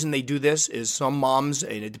 Now, the reason they do this is some moms,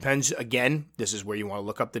 and it depends, again, this is where you want to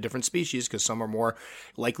look up the different species because some are more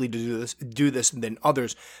likely to do this than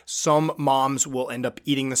others. Some moms will end up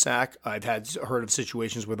eating the sack. I've heard of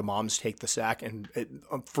situations where the moms take the sack and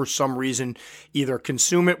for some reason either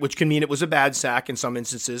consume it, which can mean it was a bad sack in some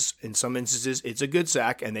instances. In some instances, it's a good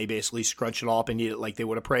sack, and they basically scrunch it all up and eat it like they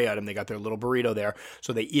would a prey item. They got their little burrito there,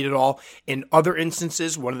 so they eat it all. In other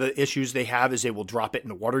instances, one of the issues they have is they will drop it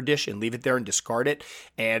in a water dish and leave it there and discard it.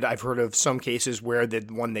 And I've heard of some cases where the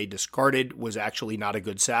one they discarded was actually not a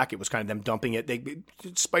good sack. It was kind of them dumping it.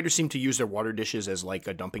 Spiders seem to use their water dishes as like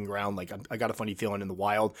a dumping ground. Like I got a funny feeling in the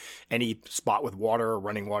wild, any spot with water or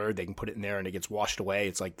running water, they can put it in there and it gets washed away.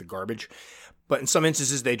 It's like the garbage. But in some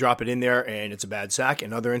instances, they drop it in there and it's a bad sack.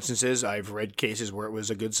 In other instances, I've read cases where it was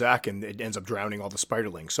a good sack and it ends up drowning all the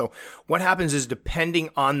spiderlings. So what happens is,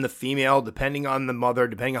 depending on the female, depending on the mother,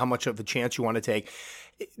 depending on how much of a chance you want to take,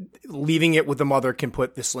 leaving it with the mother can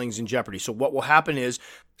put the slings in jeopardy. So what will happen is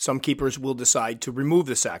some keepers will decide to remove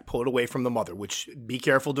the sack, pull it away from the mother, which, be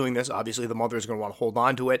careful doing this. Obviously, the mother is going to want to hold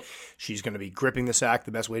on to it. She's going to be gripping the sack.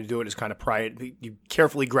 The best way to do it is kind of pry it. You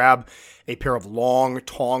carefully grab a pair of long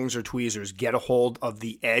tongs or tweezers, get a hold of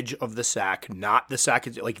the edge of the sack, not the sack.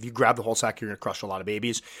 Like if you grab the whole sack, you're going to crush a lot of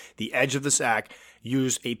babies. The edge of the sack.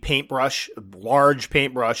 Use a paintbrush, a large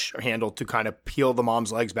paintbrush handle to kind of peel the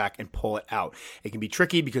mom's legs back and pull it out. It can be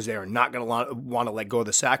tricky because they are not going to want to let go of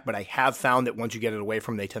the sack, but I have found that once you get it away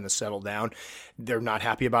from them, they tend to settle down. They're not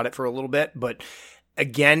happy about it for a little bit, but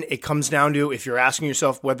again, it comes down to, if you're asking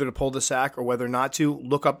yourself whether to pull the sack or whether not to,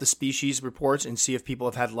 look up the species reports and see if people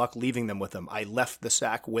have had luck leaving them with them. I left the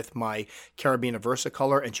sack with my Caribbean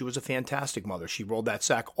Versicolor, and she was a fantastic mother. She rolled that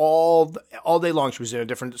sack all day long. She was in a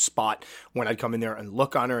different spot when I'd come in there and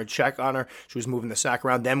look on her and check on her. She was moving the sack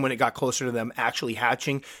around. Then when it got closer to them actually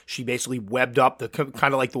hatching, she basically webbed up,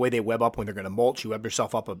 kind of like the way they web up when they're going to molt. She webbed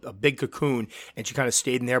herself up a big cocoon, and she kind of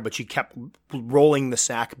stayed in there, but she kept rolling the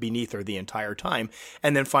sack beneath her the entire time.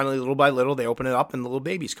 And then finally, little by little, they open it up and the little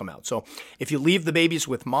babies come out. So if you leave the babies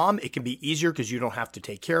with mom, it can be easier because you don't have to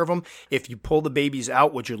take care of them. If you pull the babies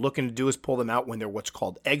out, what you're looking to do is pull them out when they're what's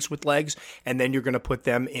called eggs with legs. And then you're going to put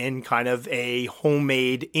them in kind of a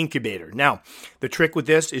homemade incubator. Now, the trick with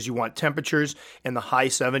this is you want temperatures in the high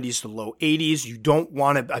 70s to low 80s. You don't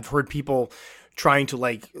want to, I've heard people trying to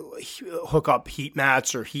like hook up heat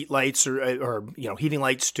mats or heat lights or heating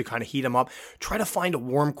lights to kind of heat them up. Try to find a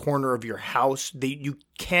warm corner of your house.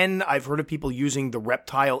 I've heard of people using the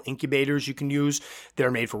reptile incubators you can use.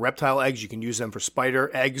 They're made for reptile eggs. You can use them for spider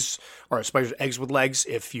eggs or spider eggs with legs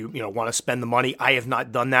if you want to spend the money. I have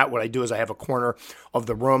not done that. What I do is I have a corner of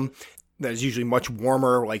the room that is usually much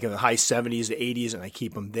warmer, like in the high 70s to 80s, and I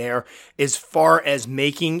keep them there. As far as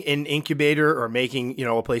making an incubator or making,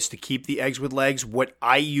 a place to keep the eggs with legs, what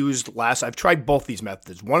I used I've tried both these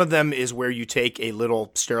methods. One of them is where you take a little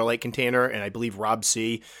Sterilite container, and I believe Rob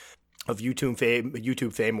C. of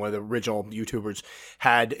YouTube fame, one of the original YouTubers,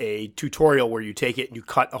 had a tutorial where you take it and you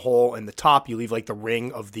cut a hole in the top, you leave like the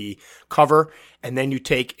ring of the cover, and then you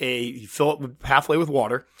fill it halfway with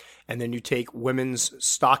water. And then you take women's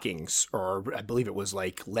stockings, or I believe it was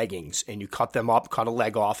like leggings, and you cut them up, cut a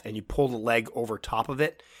leg off, and you pull the leg over top of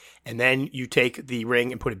it. And then you take the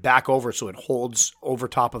ring and put it back over so it holds over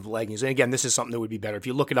top of the leggings. And again, this is something that would be better. If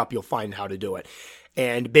you look it up, you'll find how to do it.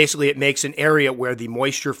 And basically it makes an area where the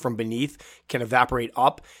moisture from beneath can evaporate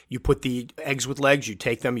up. You put the eggs with legs, you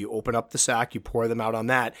take them, you open up the sack, you pour them out on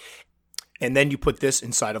that. And then you put this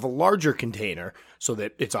inside of a larger container so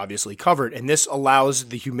that it's obviously covered. And this allows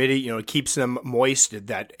the humidity, it keeps them moist.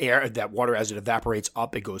 That water, as it evaporates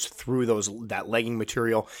up, it goes through that legging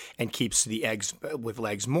material and keeps the eggs with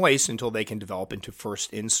legs moist until they can develop into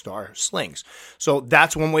first instar slings. So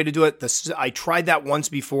that's one way to do it. I tried that once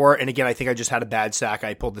before. And again, I think I just had a bad sack.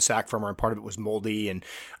 I pulled the sack from her and part of it was moldy and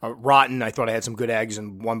rotten. I thought I had some good eggs,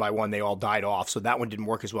 and one by one, they all died off. So that one didn't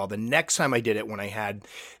work as well. The next time I did it, when I had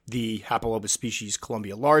the Hapalopus species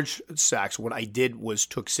Columbia large sacks, what I did was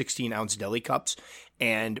took 16-ounce deli cups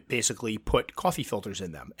and basically put coffee filters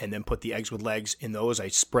in them, and then put the eggs with legs in those. I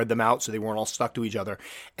spread them out so they weren't all stuck to each other,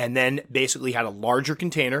 and then basically had a larger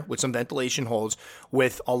container with some ventilation holes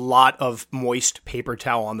with a lot of moist paper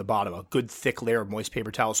towel on the bottom, a good thick layer of moist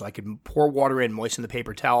paper towel, so I could pour water in, moisten the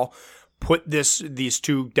paper towel, put these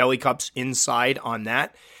 2 deli cups inside on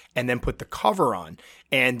that, and then put the cover on.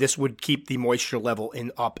 And this would keep the moisture level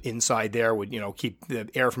up inside there, would, keep the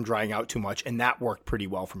air from drying out too much. And that worked pretty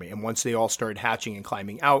well for me. And once they all started hatching and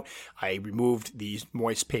climbing out, I removed the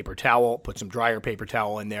moist paper towel, put some drier paper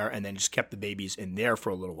towel in there, and then just kept the babies in there for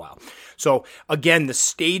a little while. So again, the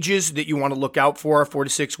stages that you want to look out for, 4 to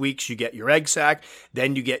 6 weeks, you get your egg sac,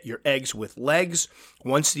 then you get your eggs with legs.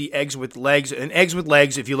 Once the eggs with legs,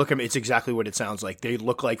 if you look at them, it's exactly what it sounds like. They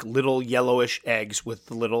look like little yellowish eggs with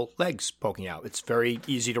the little legs poking out. It's very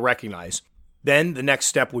easy to recognize. Then the next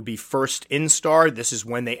step would be first instar. This is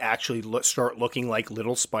when they actually start looking like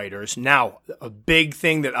little spiders. Now, a big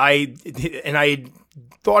thing that I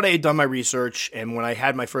thought I had done my research, and when I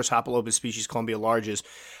had my first Hapalopus species Columbia larges,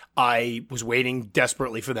 I was waiting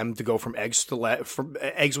desperately for them to go from eggs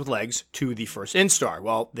with legs to the first instar.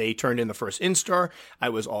 Well, they turned in the first instar. I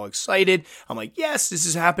was all excited. I'm like, yes, this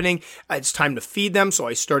is happening. It's time to feed them. So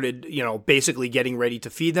I started, basically getting ready to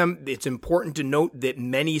feed them. It's important to note that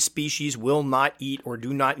many species will not eat or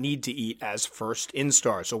do not need to eat as first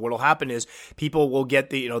instar. So what'll happen is people will get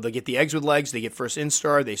they'll get the eggs with legs. They get first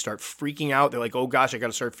instar. They start freaking out. They're like, oh gosh, I got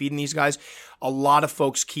to start feeding these guys. A lot of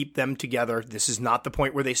folks keep them together. This is not the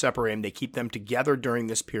point where they separate them. They keep them together during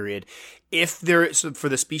this period. For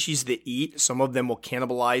the species that eat, some of them will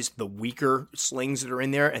cannibalize the weaker slings that are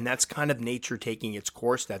in there, and that's kind of nature taking its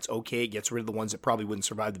course. That's okay. It gets rid of the ones that probably wouldn't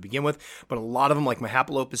survive to begin with. But a lot of them, like my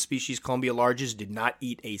Hapalopus species, Columbia larges, did not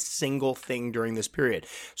eat a single thing during this period.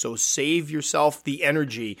 So save yourself the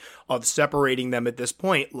energy of separating them at this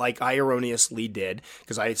point, like I erroneously did,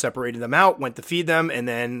 because I had separated them out, went to feed them, and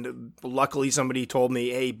then luckily somebody told me,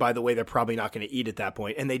 hey, by the way, they're probably not going to eat at that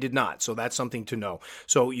point, and they did not. So that's something to know.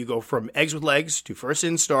 So you go from eggs with legs to first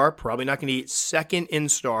instar, probably not going to eat. Second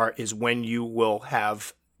instar is when you will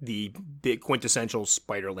have the big quintessential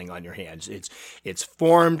spiderling on your hands. It's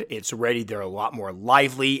formed, it's ready, they're a lot more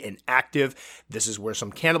lively and active. This is where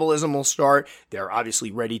some cannibalism will start. They're obviously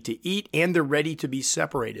ready to eat, and they're ready to be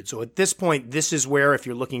separated. So at this point, this is where, if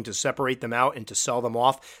you're looking to separate them out and to sell them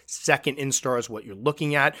off, second instar is what you're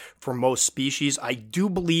looking at for most species. I do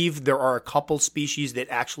believe there are a couple species that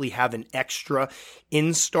actually have an extra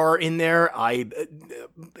instar in there. I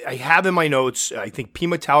have in my notes, I think P.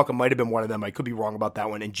 metallica might have been one of them. I could be wrong about that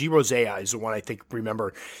one. And G. rosea is the one I think,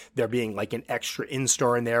 remember there being like an extra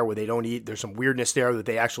instar in there where they don't eat. There's some weirdness there that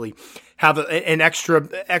they actually have an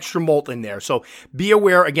extra molt in there. So be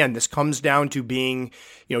aware. Again, this comes down to being,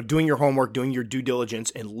 doing your homework, doing your due diligence,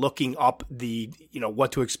 and looking up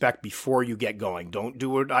what to expect before you get going. Don't do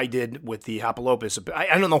what I did with the Hapalopus.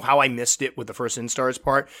 I don't know how I missed it with the first instars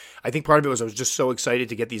part. I think part of it was I was just so excited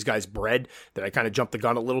to get these guys bred that I kind of jumped the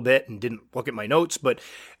gun a little bit and didn't look at my notes. But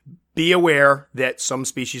be aware that some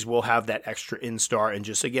species will have that extra instar. And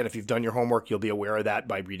just, again, if you've done your homework, you'll be aware of that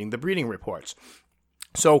by reading the breeding reports.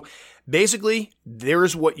 So basically,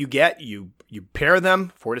 there's what you get. You pair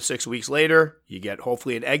them 4 to 6 weeks later. You get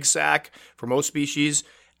hopefully an egg sac for most species.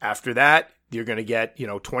 After that, you're going to get,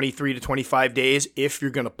 23 to 25 days. If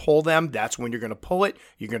you're going to pull them, that's when you're going to pull it.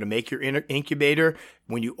 You're going to make your incubator.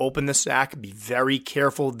 When you open the sac, be very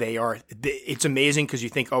careful. It's amazing because you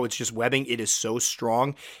think, oh, it's just webbing. It is so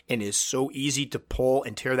strong and is so easy to pull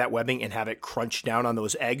and tear that webbing and have it crunch down on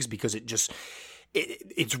those eggs because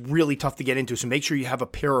it's really tough to get into. So make sure you have a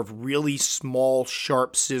pair of really small,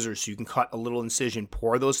 sharp scissors so you can cut a little incision.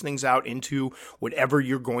 Pour those things out into whatever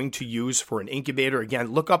you're going to use for an incubator.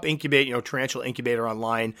 Again, look up tarantula incubator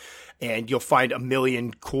online, and you'll find a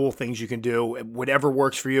million cool things you can do. Whatever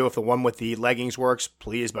works for you. If the one with the leggings works,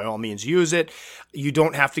 please, by all means, use it. You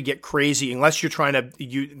don't have to get crazy unless you're trying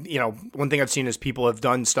to, one thing I've seen is people have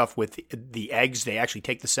done stuff with the eggs. They actually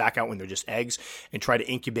take the sac out when they're just eggs and try to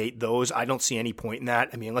incubate those. I don't see any point in that.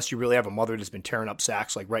 I mean, unless you really have a mother that's been tearing up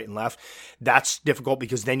sacs like right and left, that's difficult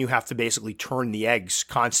because then you have to basically turn the eggs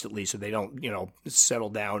constantly so they don't, settle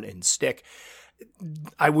down and stick.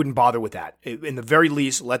 I wouldn't bother with that. In the very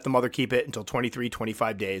least, let the mother keep it until 23,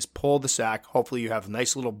 25 days. Pull the sac. Hopefully you have a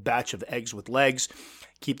nice little batch of eggs with legs.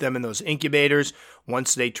 Keep them in those incubators.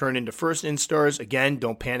 Once they turn into first instars, again,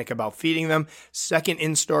 don't panic about feeding them. Second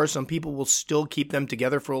instar, some people will still keep them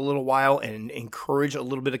together for a little while and encourage a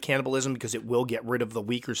little bit of cannibalism because it will get rid of the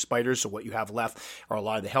weaker spiders. So what you have left are a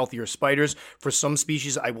lot of the healthier spiders. For some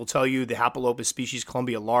species, I will tell you, the Hapalopus species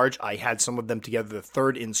Columbia large, I had some of them together the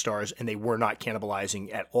third instars, and they were not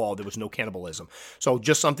cannibalizing at all. There was no cannibalism. So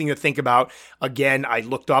just something to think about. Again, I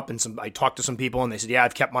looked up and I talked to some people, and they said, yeah,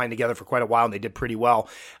 I've kept mine together for quite a while, and they did pretty well.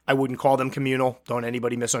 I wouldn't call them communal. Don't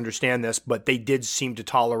anybody misunderstand this, but they did seem to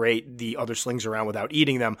tolerate the other slings around without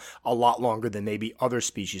eating them a lot longer than maybe other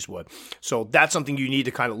species would. So that's something you need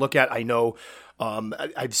to kind of look at. I know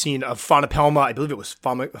I've seen a Phonopelma, I believe it was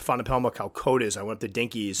Phonopelma caucodes. I went up to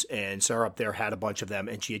Dinky's, and Sarah up there had a bunch of them,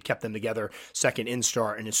 and she had kept them together second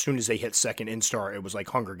instar, and as soon as they hit second instar, it was like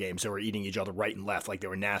Hunger Games. They were eating each other right and left like they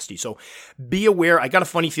were nasty. So be aware. I got a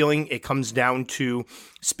funny feeling it comes down to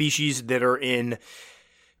species that are in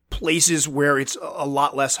places where it's a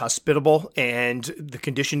lot less hospitable and the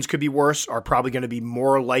conditions could be worse, are probably going to be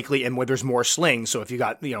more likely, and where there's more slings. So if you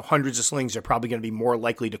got, hundreds of slings, they're probably going to be more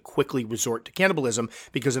likely to quickly resort to cannibalism,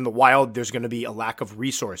 because in the wild, there's going to be a lack of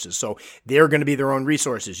resources. So they're going to be their own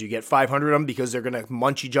resources. You get 500 of them because they're going to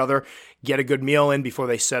munch each other, get a good meal in before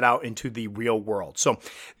they set out into the real world. So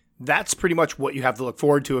that's pretty much what you have to look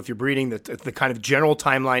forward to if you're breeding, the kind of general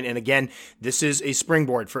timeline. And again, this is a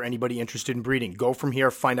springboard for anybody interested in breeding. Go from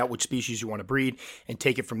here, find out which species you want to breed, and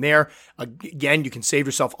take it from there. Again, you can save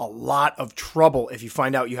yourself a lot of trouble if you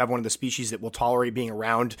find out you have one of the species that will tolerate being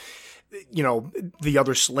around the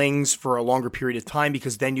other slings for a longer period of time,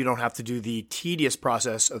 because then you don't have to do the tedious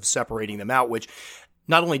process of separating them out, which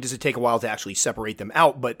not only does it take a while to actually separate them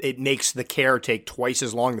out, but it makes the care take twice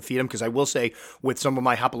as long to feed them. Because I will say, with some of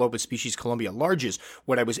my Hapalopus species Columbia larges,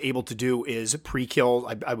 what I was able to do is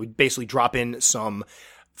pre-kill. I would basically drop in some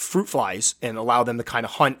fruit flies and allow them to kind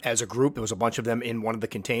of hunt as a group. There was a bunch of them in one of the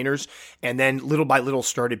containers, and then little by little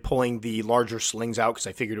started pulling the larger slings out, because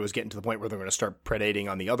I figured it was getting to the point where they're going to start predating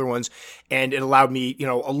on the other ones. And it allowed me,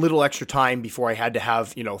 a little extra time before I had to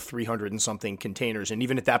have, 300 and something containers. And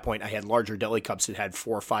even at that point, I had larger deli cups that had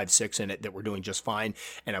 4, 5, 6 in it that were doing just fine.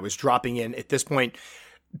 And I was dropping in at this point.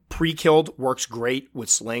 Pre-killed works great with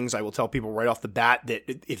slings. I will tell people right off the bat that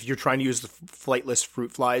if you're trying to use the flightless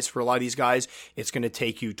fruit flies for a lot of these guys, it's going to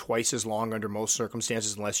take you twice as long under most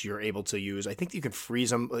circumstances, unless you're able to use, I think you can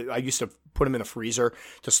freeze them. I used to put them in a freezer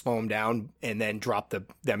to slow them down and then drop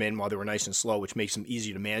them in while they were nice and slow, which makes them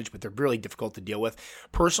easy to manage, but they're really difficult to deal with.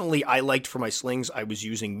 Personally, I liked, for my slings, I was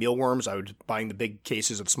using mealworms. I was buying the big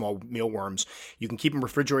cases of small mealworms. You can keep them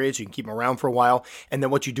refrigerated, so you can keep them around for a while. And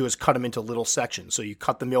then what you do is cut them into little sections. So you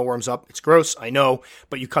cut the mealworms up. It's gross, I know,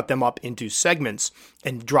 but you cut them up into segments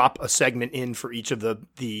and drop a segment in for each of the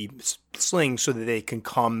slings so that they can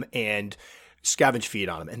come and scavenge feed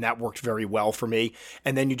on them. And that worked very well for me.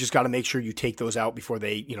 And then you just got to make sure you take those out before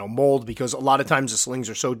they, mold, because a lot of times the slings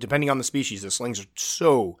are so, depending on the species, the slings are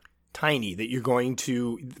so tiny that you're going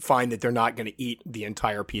to find that they're not going to eat the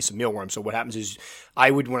entire piece of mealworm. So what happens is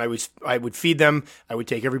I would feed them, I would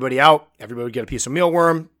take everybody out, everybody would get a piece of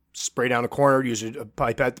mealworm, spray down the corner, use a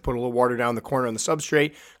pipette to put a little water down the corner on the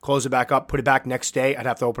substrate, close it back up, put it back next day. I'd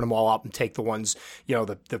have to open them all up and take the ones,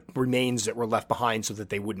 the remains that were left behind so that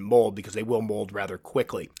they wouldn't mold, because they will mold rather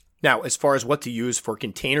quickly. Now, as far as what to use for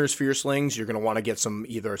containers for your slings, you're going to want to get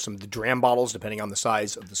either some of the dram bottles, depending on the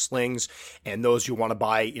size of the slings, and those you want to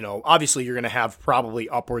buy, obviously you're going to have probably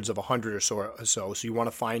upwards of 100 or so. So you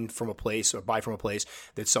want to find from a place or buy from a place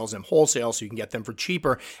that sells them wholesale so you can get them for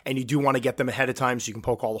cheaper, and you do want to get them ahead of time so you can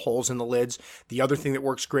poke all the holes in the lids. The other thing that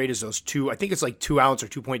works great is those I think it's like 2 ounce or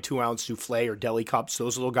 2.2 ounce souffle or deli cups.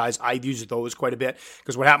 Those little guys, I've used those quite a bit,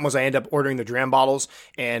 because what happened was I ended up ordering the dram bottles,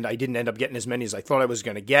 and I didn't end up getting as many as I thought I was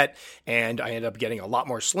going to get. And I ended up getting a lot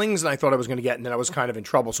more slings than I thought I was going to get, and then I was kind of in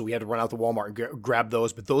trouble, so we had to run out to Walmart and grab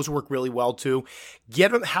those. But those work really well too.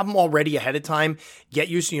 Have them all ready ahead of time. Get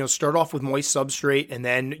used to, start off with moist substrate, and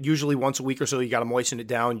then usually once a week or so you got to moisten it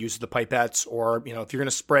down. Use the pipettes, or if you're going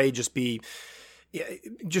to spray, just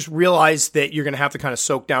realize that you're going to have to kind of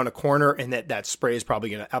soak down a corner, and that spray is probably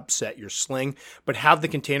going to upset your sling, but have the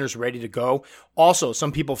containers ready to go. Also,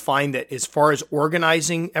 some people find that as far as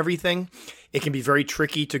organizing everything, it can be very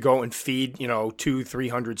tricky to go and feed, 200,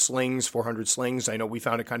 300 slings, 400 slings. I know we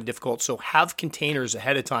found it kind of difficult. So have containers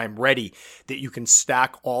ahead of time ready that you can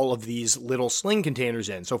stack all of these little sling containers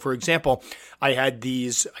in. So for example, I had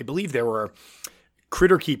these, I believe there were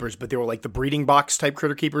critter keepers, but they were like the breeding box type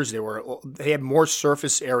critter keepers. They had more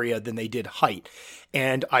surface area than they did height.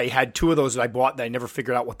 And I had 2 of those that I bought that I never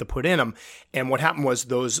figured out what to put in them. And what happened was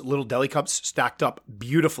those little deli cups stacked up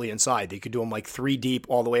beautifully inside. They could do them like 3 deep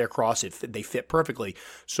all the way across. They fit perfectly.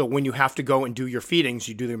 So when you have to go and do your feedings,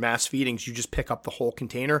 you do your mass feedings, you just pick up the whole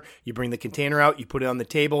container. You bring the container out, you put it on the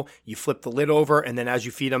table, you flip the lid over, and then as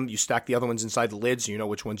you feed them, you stack the other ones inside the lid so you know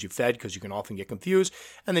which ones you fed, because you can often get confused.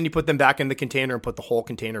 And then you put them back in the container and put the whole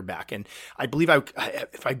container back. And I believe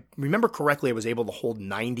if I remember correctly, I was able to hold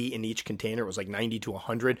 90 in each container. It was like 90 to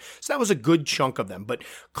 100. So that was a good chunk of them. But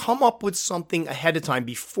come up with something ahead of time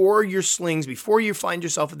before your slings, before you find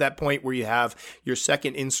yourself at that point where you have your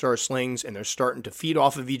second Instar slings and they're starting to feed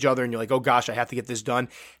off of each other and you're like, oh gosh, I have to get this done.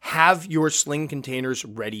 Have your sling containers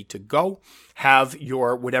ready to go. Have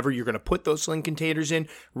your whatever you're going to put those sling containers in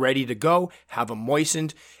ready to go. Have them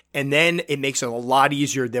moistened. And then it makes it a lot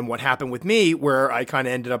easier than what happened with me, where I kind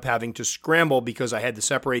of ended up having to scramble because I had to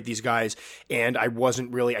separate these guys and I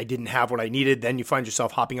didn't have what I needed. Then you find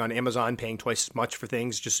yourself hopping on Amazon, paying twice as much for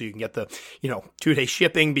things just so you can get the, 2-day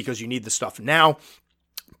shipping because you need the stuff now.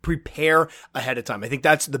 Prepare ahead of time. I think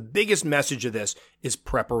that's the biggest message of this is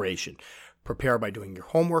preparation. Prepare by doing your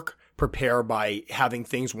homework. Prepare by having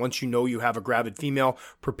things, once you know you have a gravid female,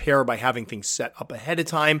 prepare by having things set up ahead of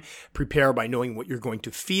time. Prepare by knowing what you're going to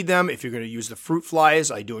feed them. If you're going to use the fruit flies,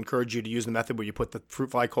 I do encourage you to use the method where you put the fruit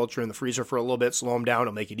fly culture in the freezer for a little bit, slow them down,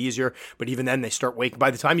 it'll make it easier. But even then, they start waking. By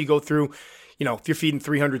the time you go through, if you're feeding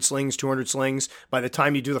 300 slings, 200 slings, by the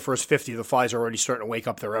time you do the first 50, the flies are already starting to wake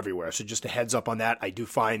up. They're everywhere. So just a heads up on that. I do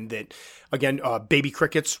find that, again, baby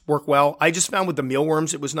crickets work well. I just found with the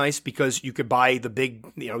mealworms, it was nice because you could buy the big,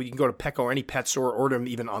 you can go to Petco or any pet store, order them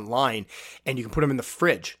even online, and you can put them in the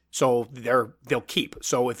fridge. So they'll keep.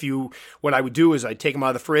 So what I would do is I'd take them out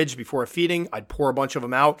of the fridge before feeding. I'd pour a bunch of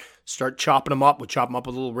them out, start chopping them up. Would chop them up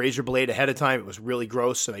with a little razor blade ahead of time. It was really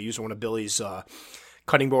gross. And I used one of Billy's,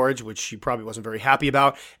 cutting boards, which she probably wasn't very happy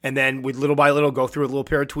about. And then we'd little by little go through a little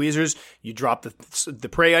pair of tweezers. You drop the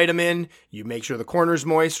prey item in, you make sure the corner's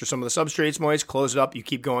moist or some of the substrate's moist, close it up, you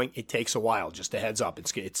keep going. It takes a while, just a heads up.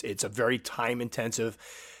 It's a very time intensive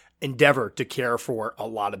endeavor to care for a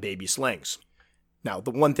lot of baby slings. Now,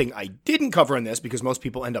 the one thing I didn't cover in this, because most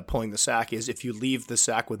people end up pulling the sack, is if you leave the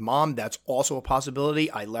sack with mom, that's also a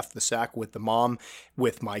possibility. I left the sack with the mom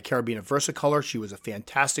with my Carabiner Versicolor. She was a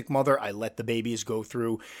fantastic mother. I let the babies go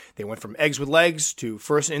through. They went from eggs with legs to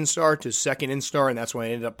first instar to second instar, and that's when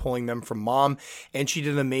I ended up pulling them from mom. And she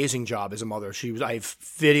did an amazing job as a mother. I have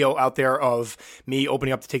video out there of me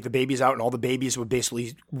opening up to take the babies out, and all the babies would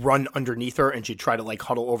basically run underneath her, and she'd try to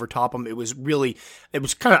huddle over top them. It was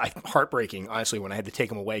kind of heartbreaking, honestly, when I had to take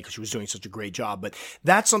them away because she was doing such a great job. But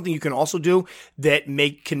that's something you can also do that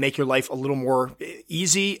can make your life a little more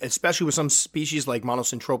easy, especially with some species like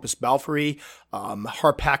Monosyntropus balfouri,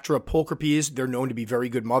 Harpactra pulchripes. They're known to be very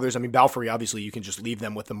good mothers. I mean, balfouri, obviously, you can just leave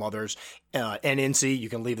them with the mothers. NNC, you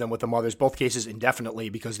can leave them with the mothers, both cases indefinitely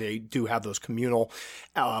because they do have those communal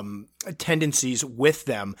tendencies with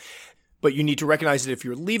them. But you need to recognize that if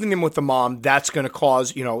you're leaving them with the mom, that's going to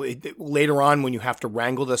cause, later on when you have to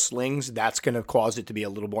wrangle the slings, that's going to cause it to be a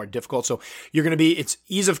little more difficult. So it's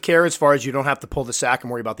ease of care as far as you don't have to pull the sack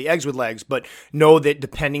and worry about the eggs with legs, but know that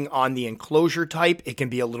depending on the enclosure type, it can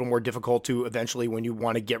be a little more difficult to eventually, when you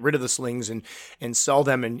want to get rid of the slings and sell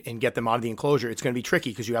them and get them out of the enclosure, it's going to be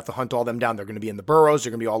tricky because you have to hunt all them down. They're going to be in the burrows.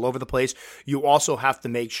 They're going to be all over the place. You also have to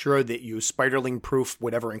make sure that you spiderling proof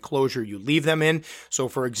whatever enclosure you leave them in. So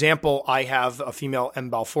for example, I have a female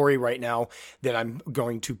M. balfouri right now that I'm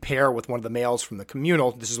going to pair with one of the males from the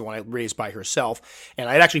communal. This is the one I raised by herself. And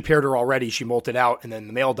I had actually paired her already. She molted out and then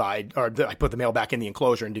the male died, or I put the male back in the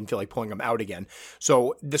enclosure and didn't feel like pulling him out again.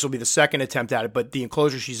 So this will be the second attempt at it. But the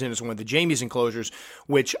enclosure she's in is one of the Jamie's enclosures,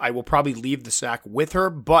 which I will probably leave the sack with her.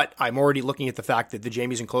 But I'm already looking at the fact that the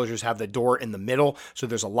Jamie's enclosures have the door in the middle. So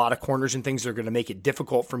there's a lot of corners and things that are going to make it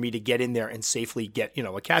difficult for me to get in there and safely get,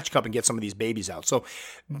 a catch cup and get some of these babies out. So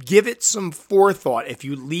give it some forethought. If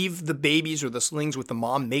you leave the babies or the slings with the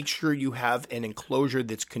mom, make sure you have an enclosure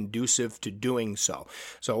that's conducive to doing so.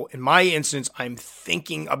 So in my instance, I'm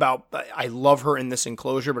thinking about, I love her in this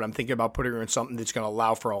enclosure, but I'm thinking about putting her in something that's going to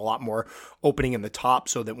allow for a lot more opening in the top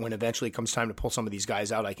so that when eventually it comes time to pull some of these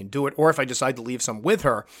guys out, I can do it. Or if I decide to leave some with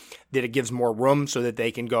her, that it gives more room so that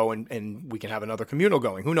they can go and we can have another communal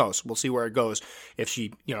going. Who knows? We'll see where it goes if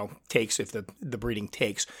she, if the breeding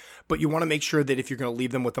takes. But you want to make sure that if you're going to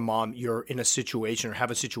leave them with the mom, you're in a situation or have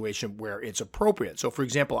a situation where it's appropriate. So for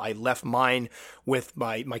example, I left mine with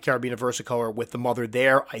my Carabiner Versicolor with the mother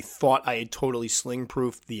there. I thought I had totally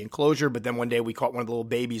sling-proofed the enclosure, but then one day we caught one of the little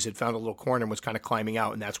babies, had found a little corner and was kind of climbing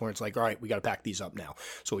out, and that's when it's like, all right, we got to pack these up now.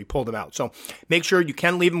 So we pulled them out. So make sure you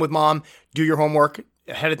can leave them with mom, do your homework,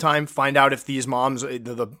 ahead of time. Find out if these moms,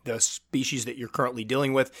 the species that you're currently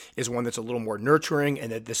dealing with, is one that's a little more nurturing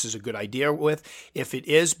and that this is a good idea with. If it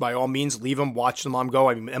is, by all means, leave them, watch the mom go.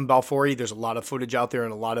 I mean, M. balfouri, there's a lot of footage out there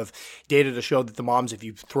and a lot of data to show that the moms, if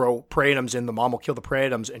you throw predatums in, the mom will kill the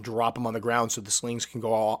predatums and drop them on the ground so the slings can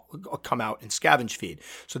come out and scavenge feed.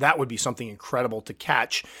 So that would be something incredible to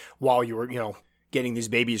catch while you were, getting these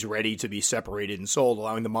babies ready to be separated and sold,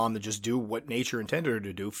 allowing the mom to just do what nature intended her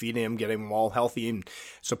to do, feeding them, getting them all healthy and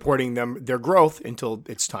supporting their growth until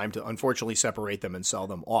it's time to unfortunately separate them and sell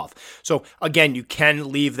them off. So again, you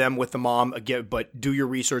can leave them with the mom, again, but do your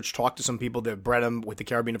research, talk to some people that bred them with the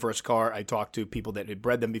Caribbean Diversicar. I talked to people that had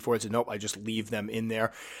bred them before and said, nope, I just leave them in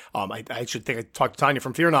there. I actually think I talked to Tanya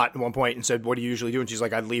from Fear Not at one point and said, what do you usually do? And she's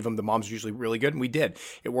like, I'd leave them. The mom's usually really good. And we did.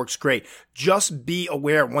 It works great. Just be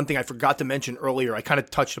aware. One thing I forgot to mention earlier, I kind of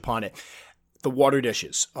touched upon it. The water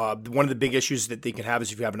dishes. One of the big issues that they can have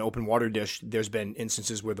is if you have an open water dish, there's been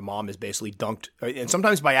instances where the mom is basically dunked, and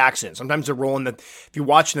sometimes by accident. Sometimes they're rolling if you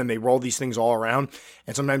watch them, they roll these things all around,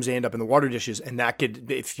 and sometimes they end up in the water dishes, and that could,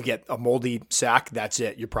 if you get a moldy sack, that's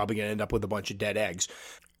it. You're probably going to end up with a bunch of dead eggs.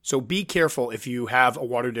 So be careful if you have a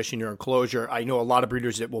water dish in your enclosure. I know a lot of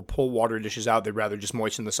breeders that will pull water dishes out. They'd rather just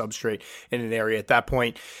moisten the substrate in an area. At that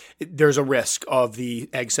point, there's a risk of the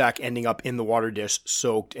egg sac ending up in the water dish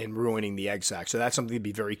soaked and ruining the egg sac. So that's something to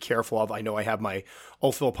be very careful of. I know I have my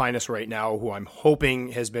Ophilipinus right now, who I'm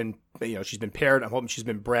hoping has been, she's been paired. I'm hoping she's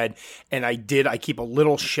been bred. And I keep a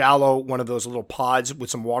little shallow, one of those little pods with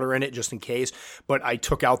some water in it just in case. But I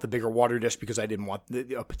took out the bigger water dish because I didn't want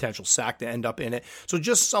a potential sac to end up in it. So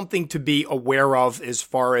just something to be aware of as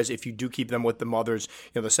far as if you do keep them with the mothers,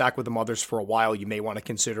 the sac with the mothers for a while, you may want to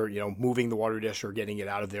consider, moving the water dish or getting it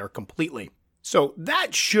out of there completely. So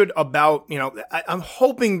that should about, I'm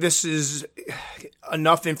hoping this is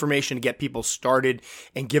enough information to get people started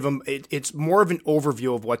and give them, it's more of an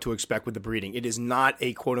overview of what to expect with the breeding. It is not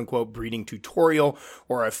a quote unquote breeding tutorial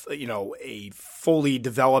or a fully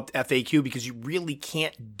developed FAQ, because you really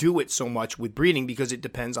can't do it so much with breeding because it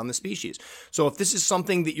depends on the species. So if this is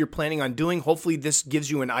something that you're planning on doing, hopefully this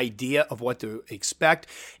gives you an idea of what to expect.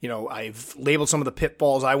 I've labeled some of the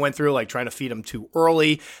pitfalls I went through, like trying to feed them too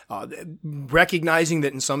early, recognizing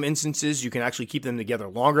that in some instances you can actually keep them together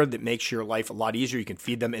longer. That makes your life a lot easier. You can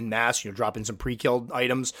feed them in mass, drop in some pre-killed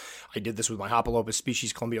items. I did this with my Hopalopus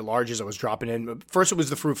species, Columbia larges. I was dropping in, first it was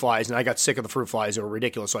the fruit flies, and I got sick of the fruit flies. They were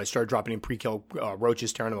ridiculous. So I started dropping in pre-killed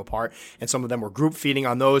roaches, tearing them apart, and some of them were group feeding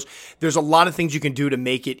on those. There's a lot of things you can do to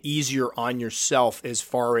make it easier on yourself as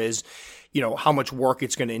far as how much work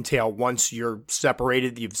it's going to entail once you've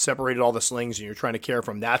separated all the slings and you're trying to care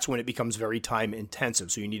for them. That's when it becomes very time intensive.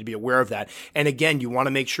 So you need to be aware of that. And again, you want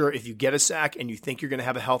to make sure if you get a sac and you think you're going to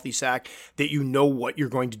have a healthy sac, that you know what you're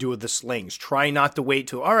going to do with the slings. Try not to wait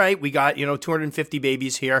till, all right, we got, 250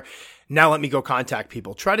 babies here. Now let me go contact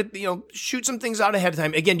people. Try to, shoot some things out ahead of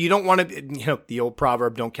time. Again, you don't want to, the old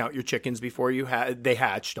proverb, don't count your chickens before they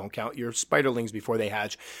hatch. Don't count your spiderlings before they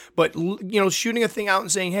hatch. But, shooting a thing out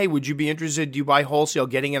and saying, hey, would you be interested? Do you buy wholesale?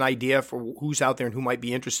 Getting an idea for who's out there and who might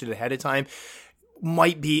be interested ahead of time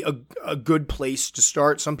might be a good place to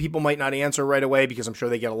start. Some people might not answer right away because I'm sure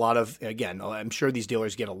they get a lot of, again, I'm sure these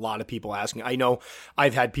dealers get a lot of people asking. I know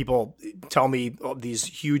I've had people tell me these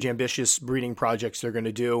huge ambitious breeding projects they're going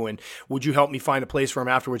to do, and would you help me find a place for them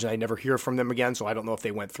afterwards? And I never hear from them again, so I don't know if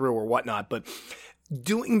they went through or whatnot. But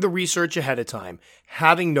doing the research ahead of time,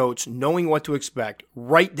 having notes, knowing what to expect,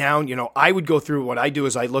 write down, I would go through, what I do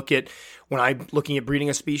is when I'm looking at breeding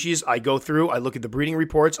a species, I look at the breeding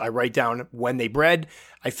reports, I write down when they bred,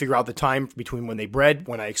 I figure out the time between when they bred,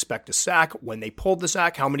 when I expect a sac, when they pulled the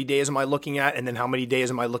sac, how many days am I looking at, and then how many days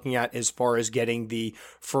am I looking at as far as getting the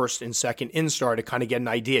first and second instar to kind of get an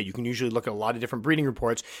idea. You can usually look at a lot of different breeding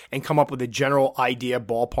reports and come up with a general idea,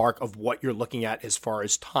 ballpark of what you're looking at as far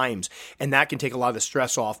as times. And that can take a lot of the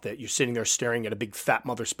stress off that you're sitting there staring at a big fat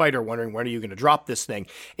mother spider wondering when are you going to drop this thing.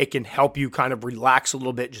 It can help you kind of relax a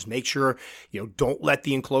little bit. Just make sure, don't let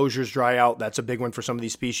the enclosures dry out. That's a big one for some of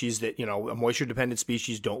these species that, a moisture dependent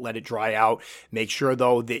species, don't let it dry out. Make sure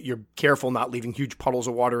though that you're careful not leaving huge puddles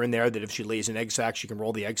of water in there, that if she lays an egg sac, she can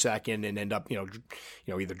roll the egg sac in and end up,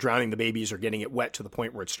 either drowning the babies or getting it wet to the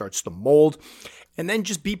point where it starts to mold. And then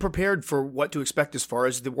just be prepared for what to expect as far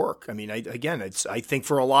as the work. I mean, I think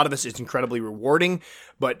for a lot of us, it's incredibly rewarding,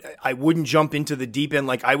 but I wouldn't jump into the deep end.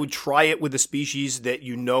 Like I would try it with a species that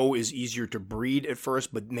is easier to breed at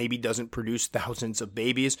first, but maybe doesn't produce thousands of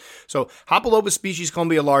babies. So Hopalopus species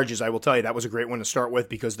Columbia larges, I will tell you, that was a great one to start with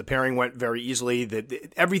because the pairing went very easily.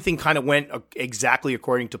 Everything kind of went exactly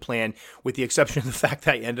according to plan, with the exception of the fact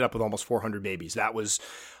that I ended up with almost 400 babies. That was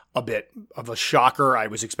a bit of a shocker. I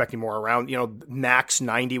was expecting more around, max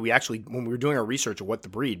 90. We actually, when we were doing our research of what the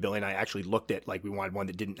breed, Billy and I actually looked at, like, we wanted one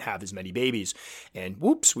that didn't have as many babies, and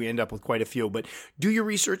whoops, we end up with quite a few. But do your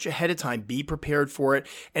research ahead of time. Be prepared for it.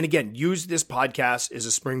 And again, use this podcast as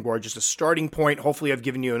a springboard, just a starting point. Hopefully I've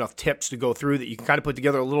given you enough tips to go through that you can kind of put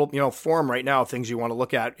together a little, form right now of things you want to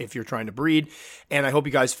look at if you're trying to breed. And I hope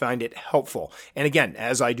you guys find it helpful. And again,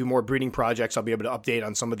 as I do more breeding projects, I'll be able to update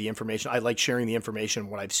on some of the information. I like sharing the information,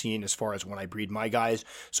 what I've seen as far as when I breed my guys.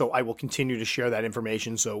 So I will continue to share that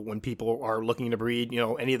information. So when people are looking to breed,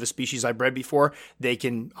 any of the species I bred before, they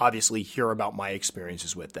can obviously hear about my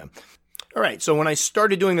experiences with them. All right, so when I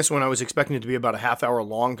started doing this one, I was expecting it to be about a half hour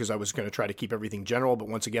long because I was going to try to keep everything general. But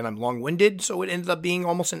once again, I'm long-winded, so it ended up being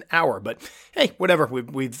almost an hour. But hey, whatever.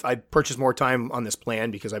 I purchased more time on this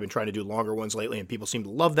plan because I've been trying to do longer ones lately, and people seem to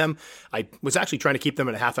love them. I was actually trying to keep them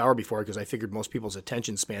at a half hour before because I figured most people's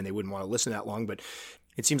attention span, they wouldn't want to listen that long. But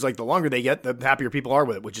it seems like the longer they get, the happier people are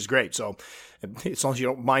with it, which is great. So as long as you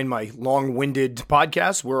don't mind my long-winded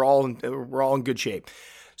podcast, we're all in good shape.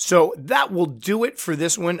 So that will do it for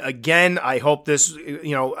this one. Again, I hope this,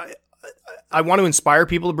 I want to inspire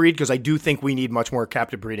people to breed because I do think we need much more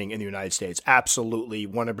captive breeding in the United States. Absolutely,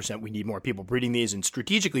 100%. We need more people breeding these and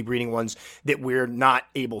strategically breeding ones that we're not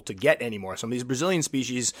able to get anymore. Some of these Brazilian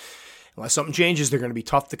species, unless something changes, they're going to be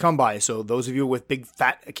tough to come by. So those of you with big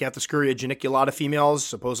fat Acanthoscurria geniculata females,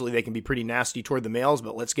 supposedly they can be pretty nasty toward the males,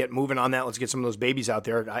 but let's get moving on that. Let's get some of those babies out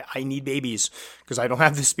there. I need babies because I don't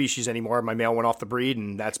have this species anymore. My male went off the breed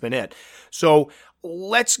and that's been it. So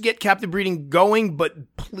let's get captive breeding going,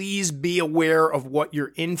 but please be aware of what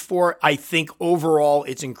you're in for. I think overall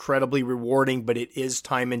it's incredibly rewarding, but it is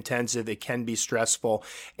time intensive. It can be stressful,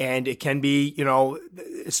 and it can be,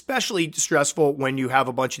 especially stressful when you have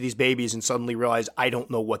a bunch of these babies and suddenly realize I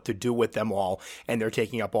don't know what to do with them all, and they're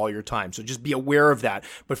taking up all your time. So just be aware of that.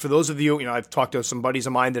 But for those of you, I've talked to some buddies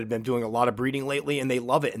of mine that have been doing a lot of breeding lately, and they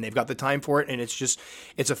love it, and they've got the time for it, and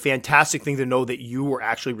it's a fantastic thing to know that you are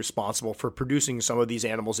actually responsible for producing some of these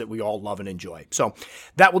animals that we all love and enjoy. So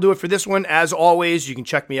that will do it for this one. As always, you can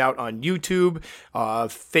check me out on YouTube.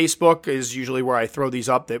 Facebook is usually where I throw these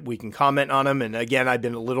up that we can comment on them. And again, I've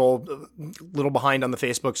been a little behind on the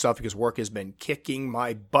Facebook stuff because work has been kicking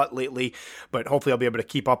my butt lately, but hopefully I'll be able to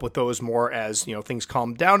keep up with those more as, things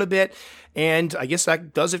calm down a bit. And I guess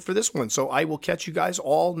that does it for this one. So I will catch you guys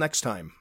all next time.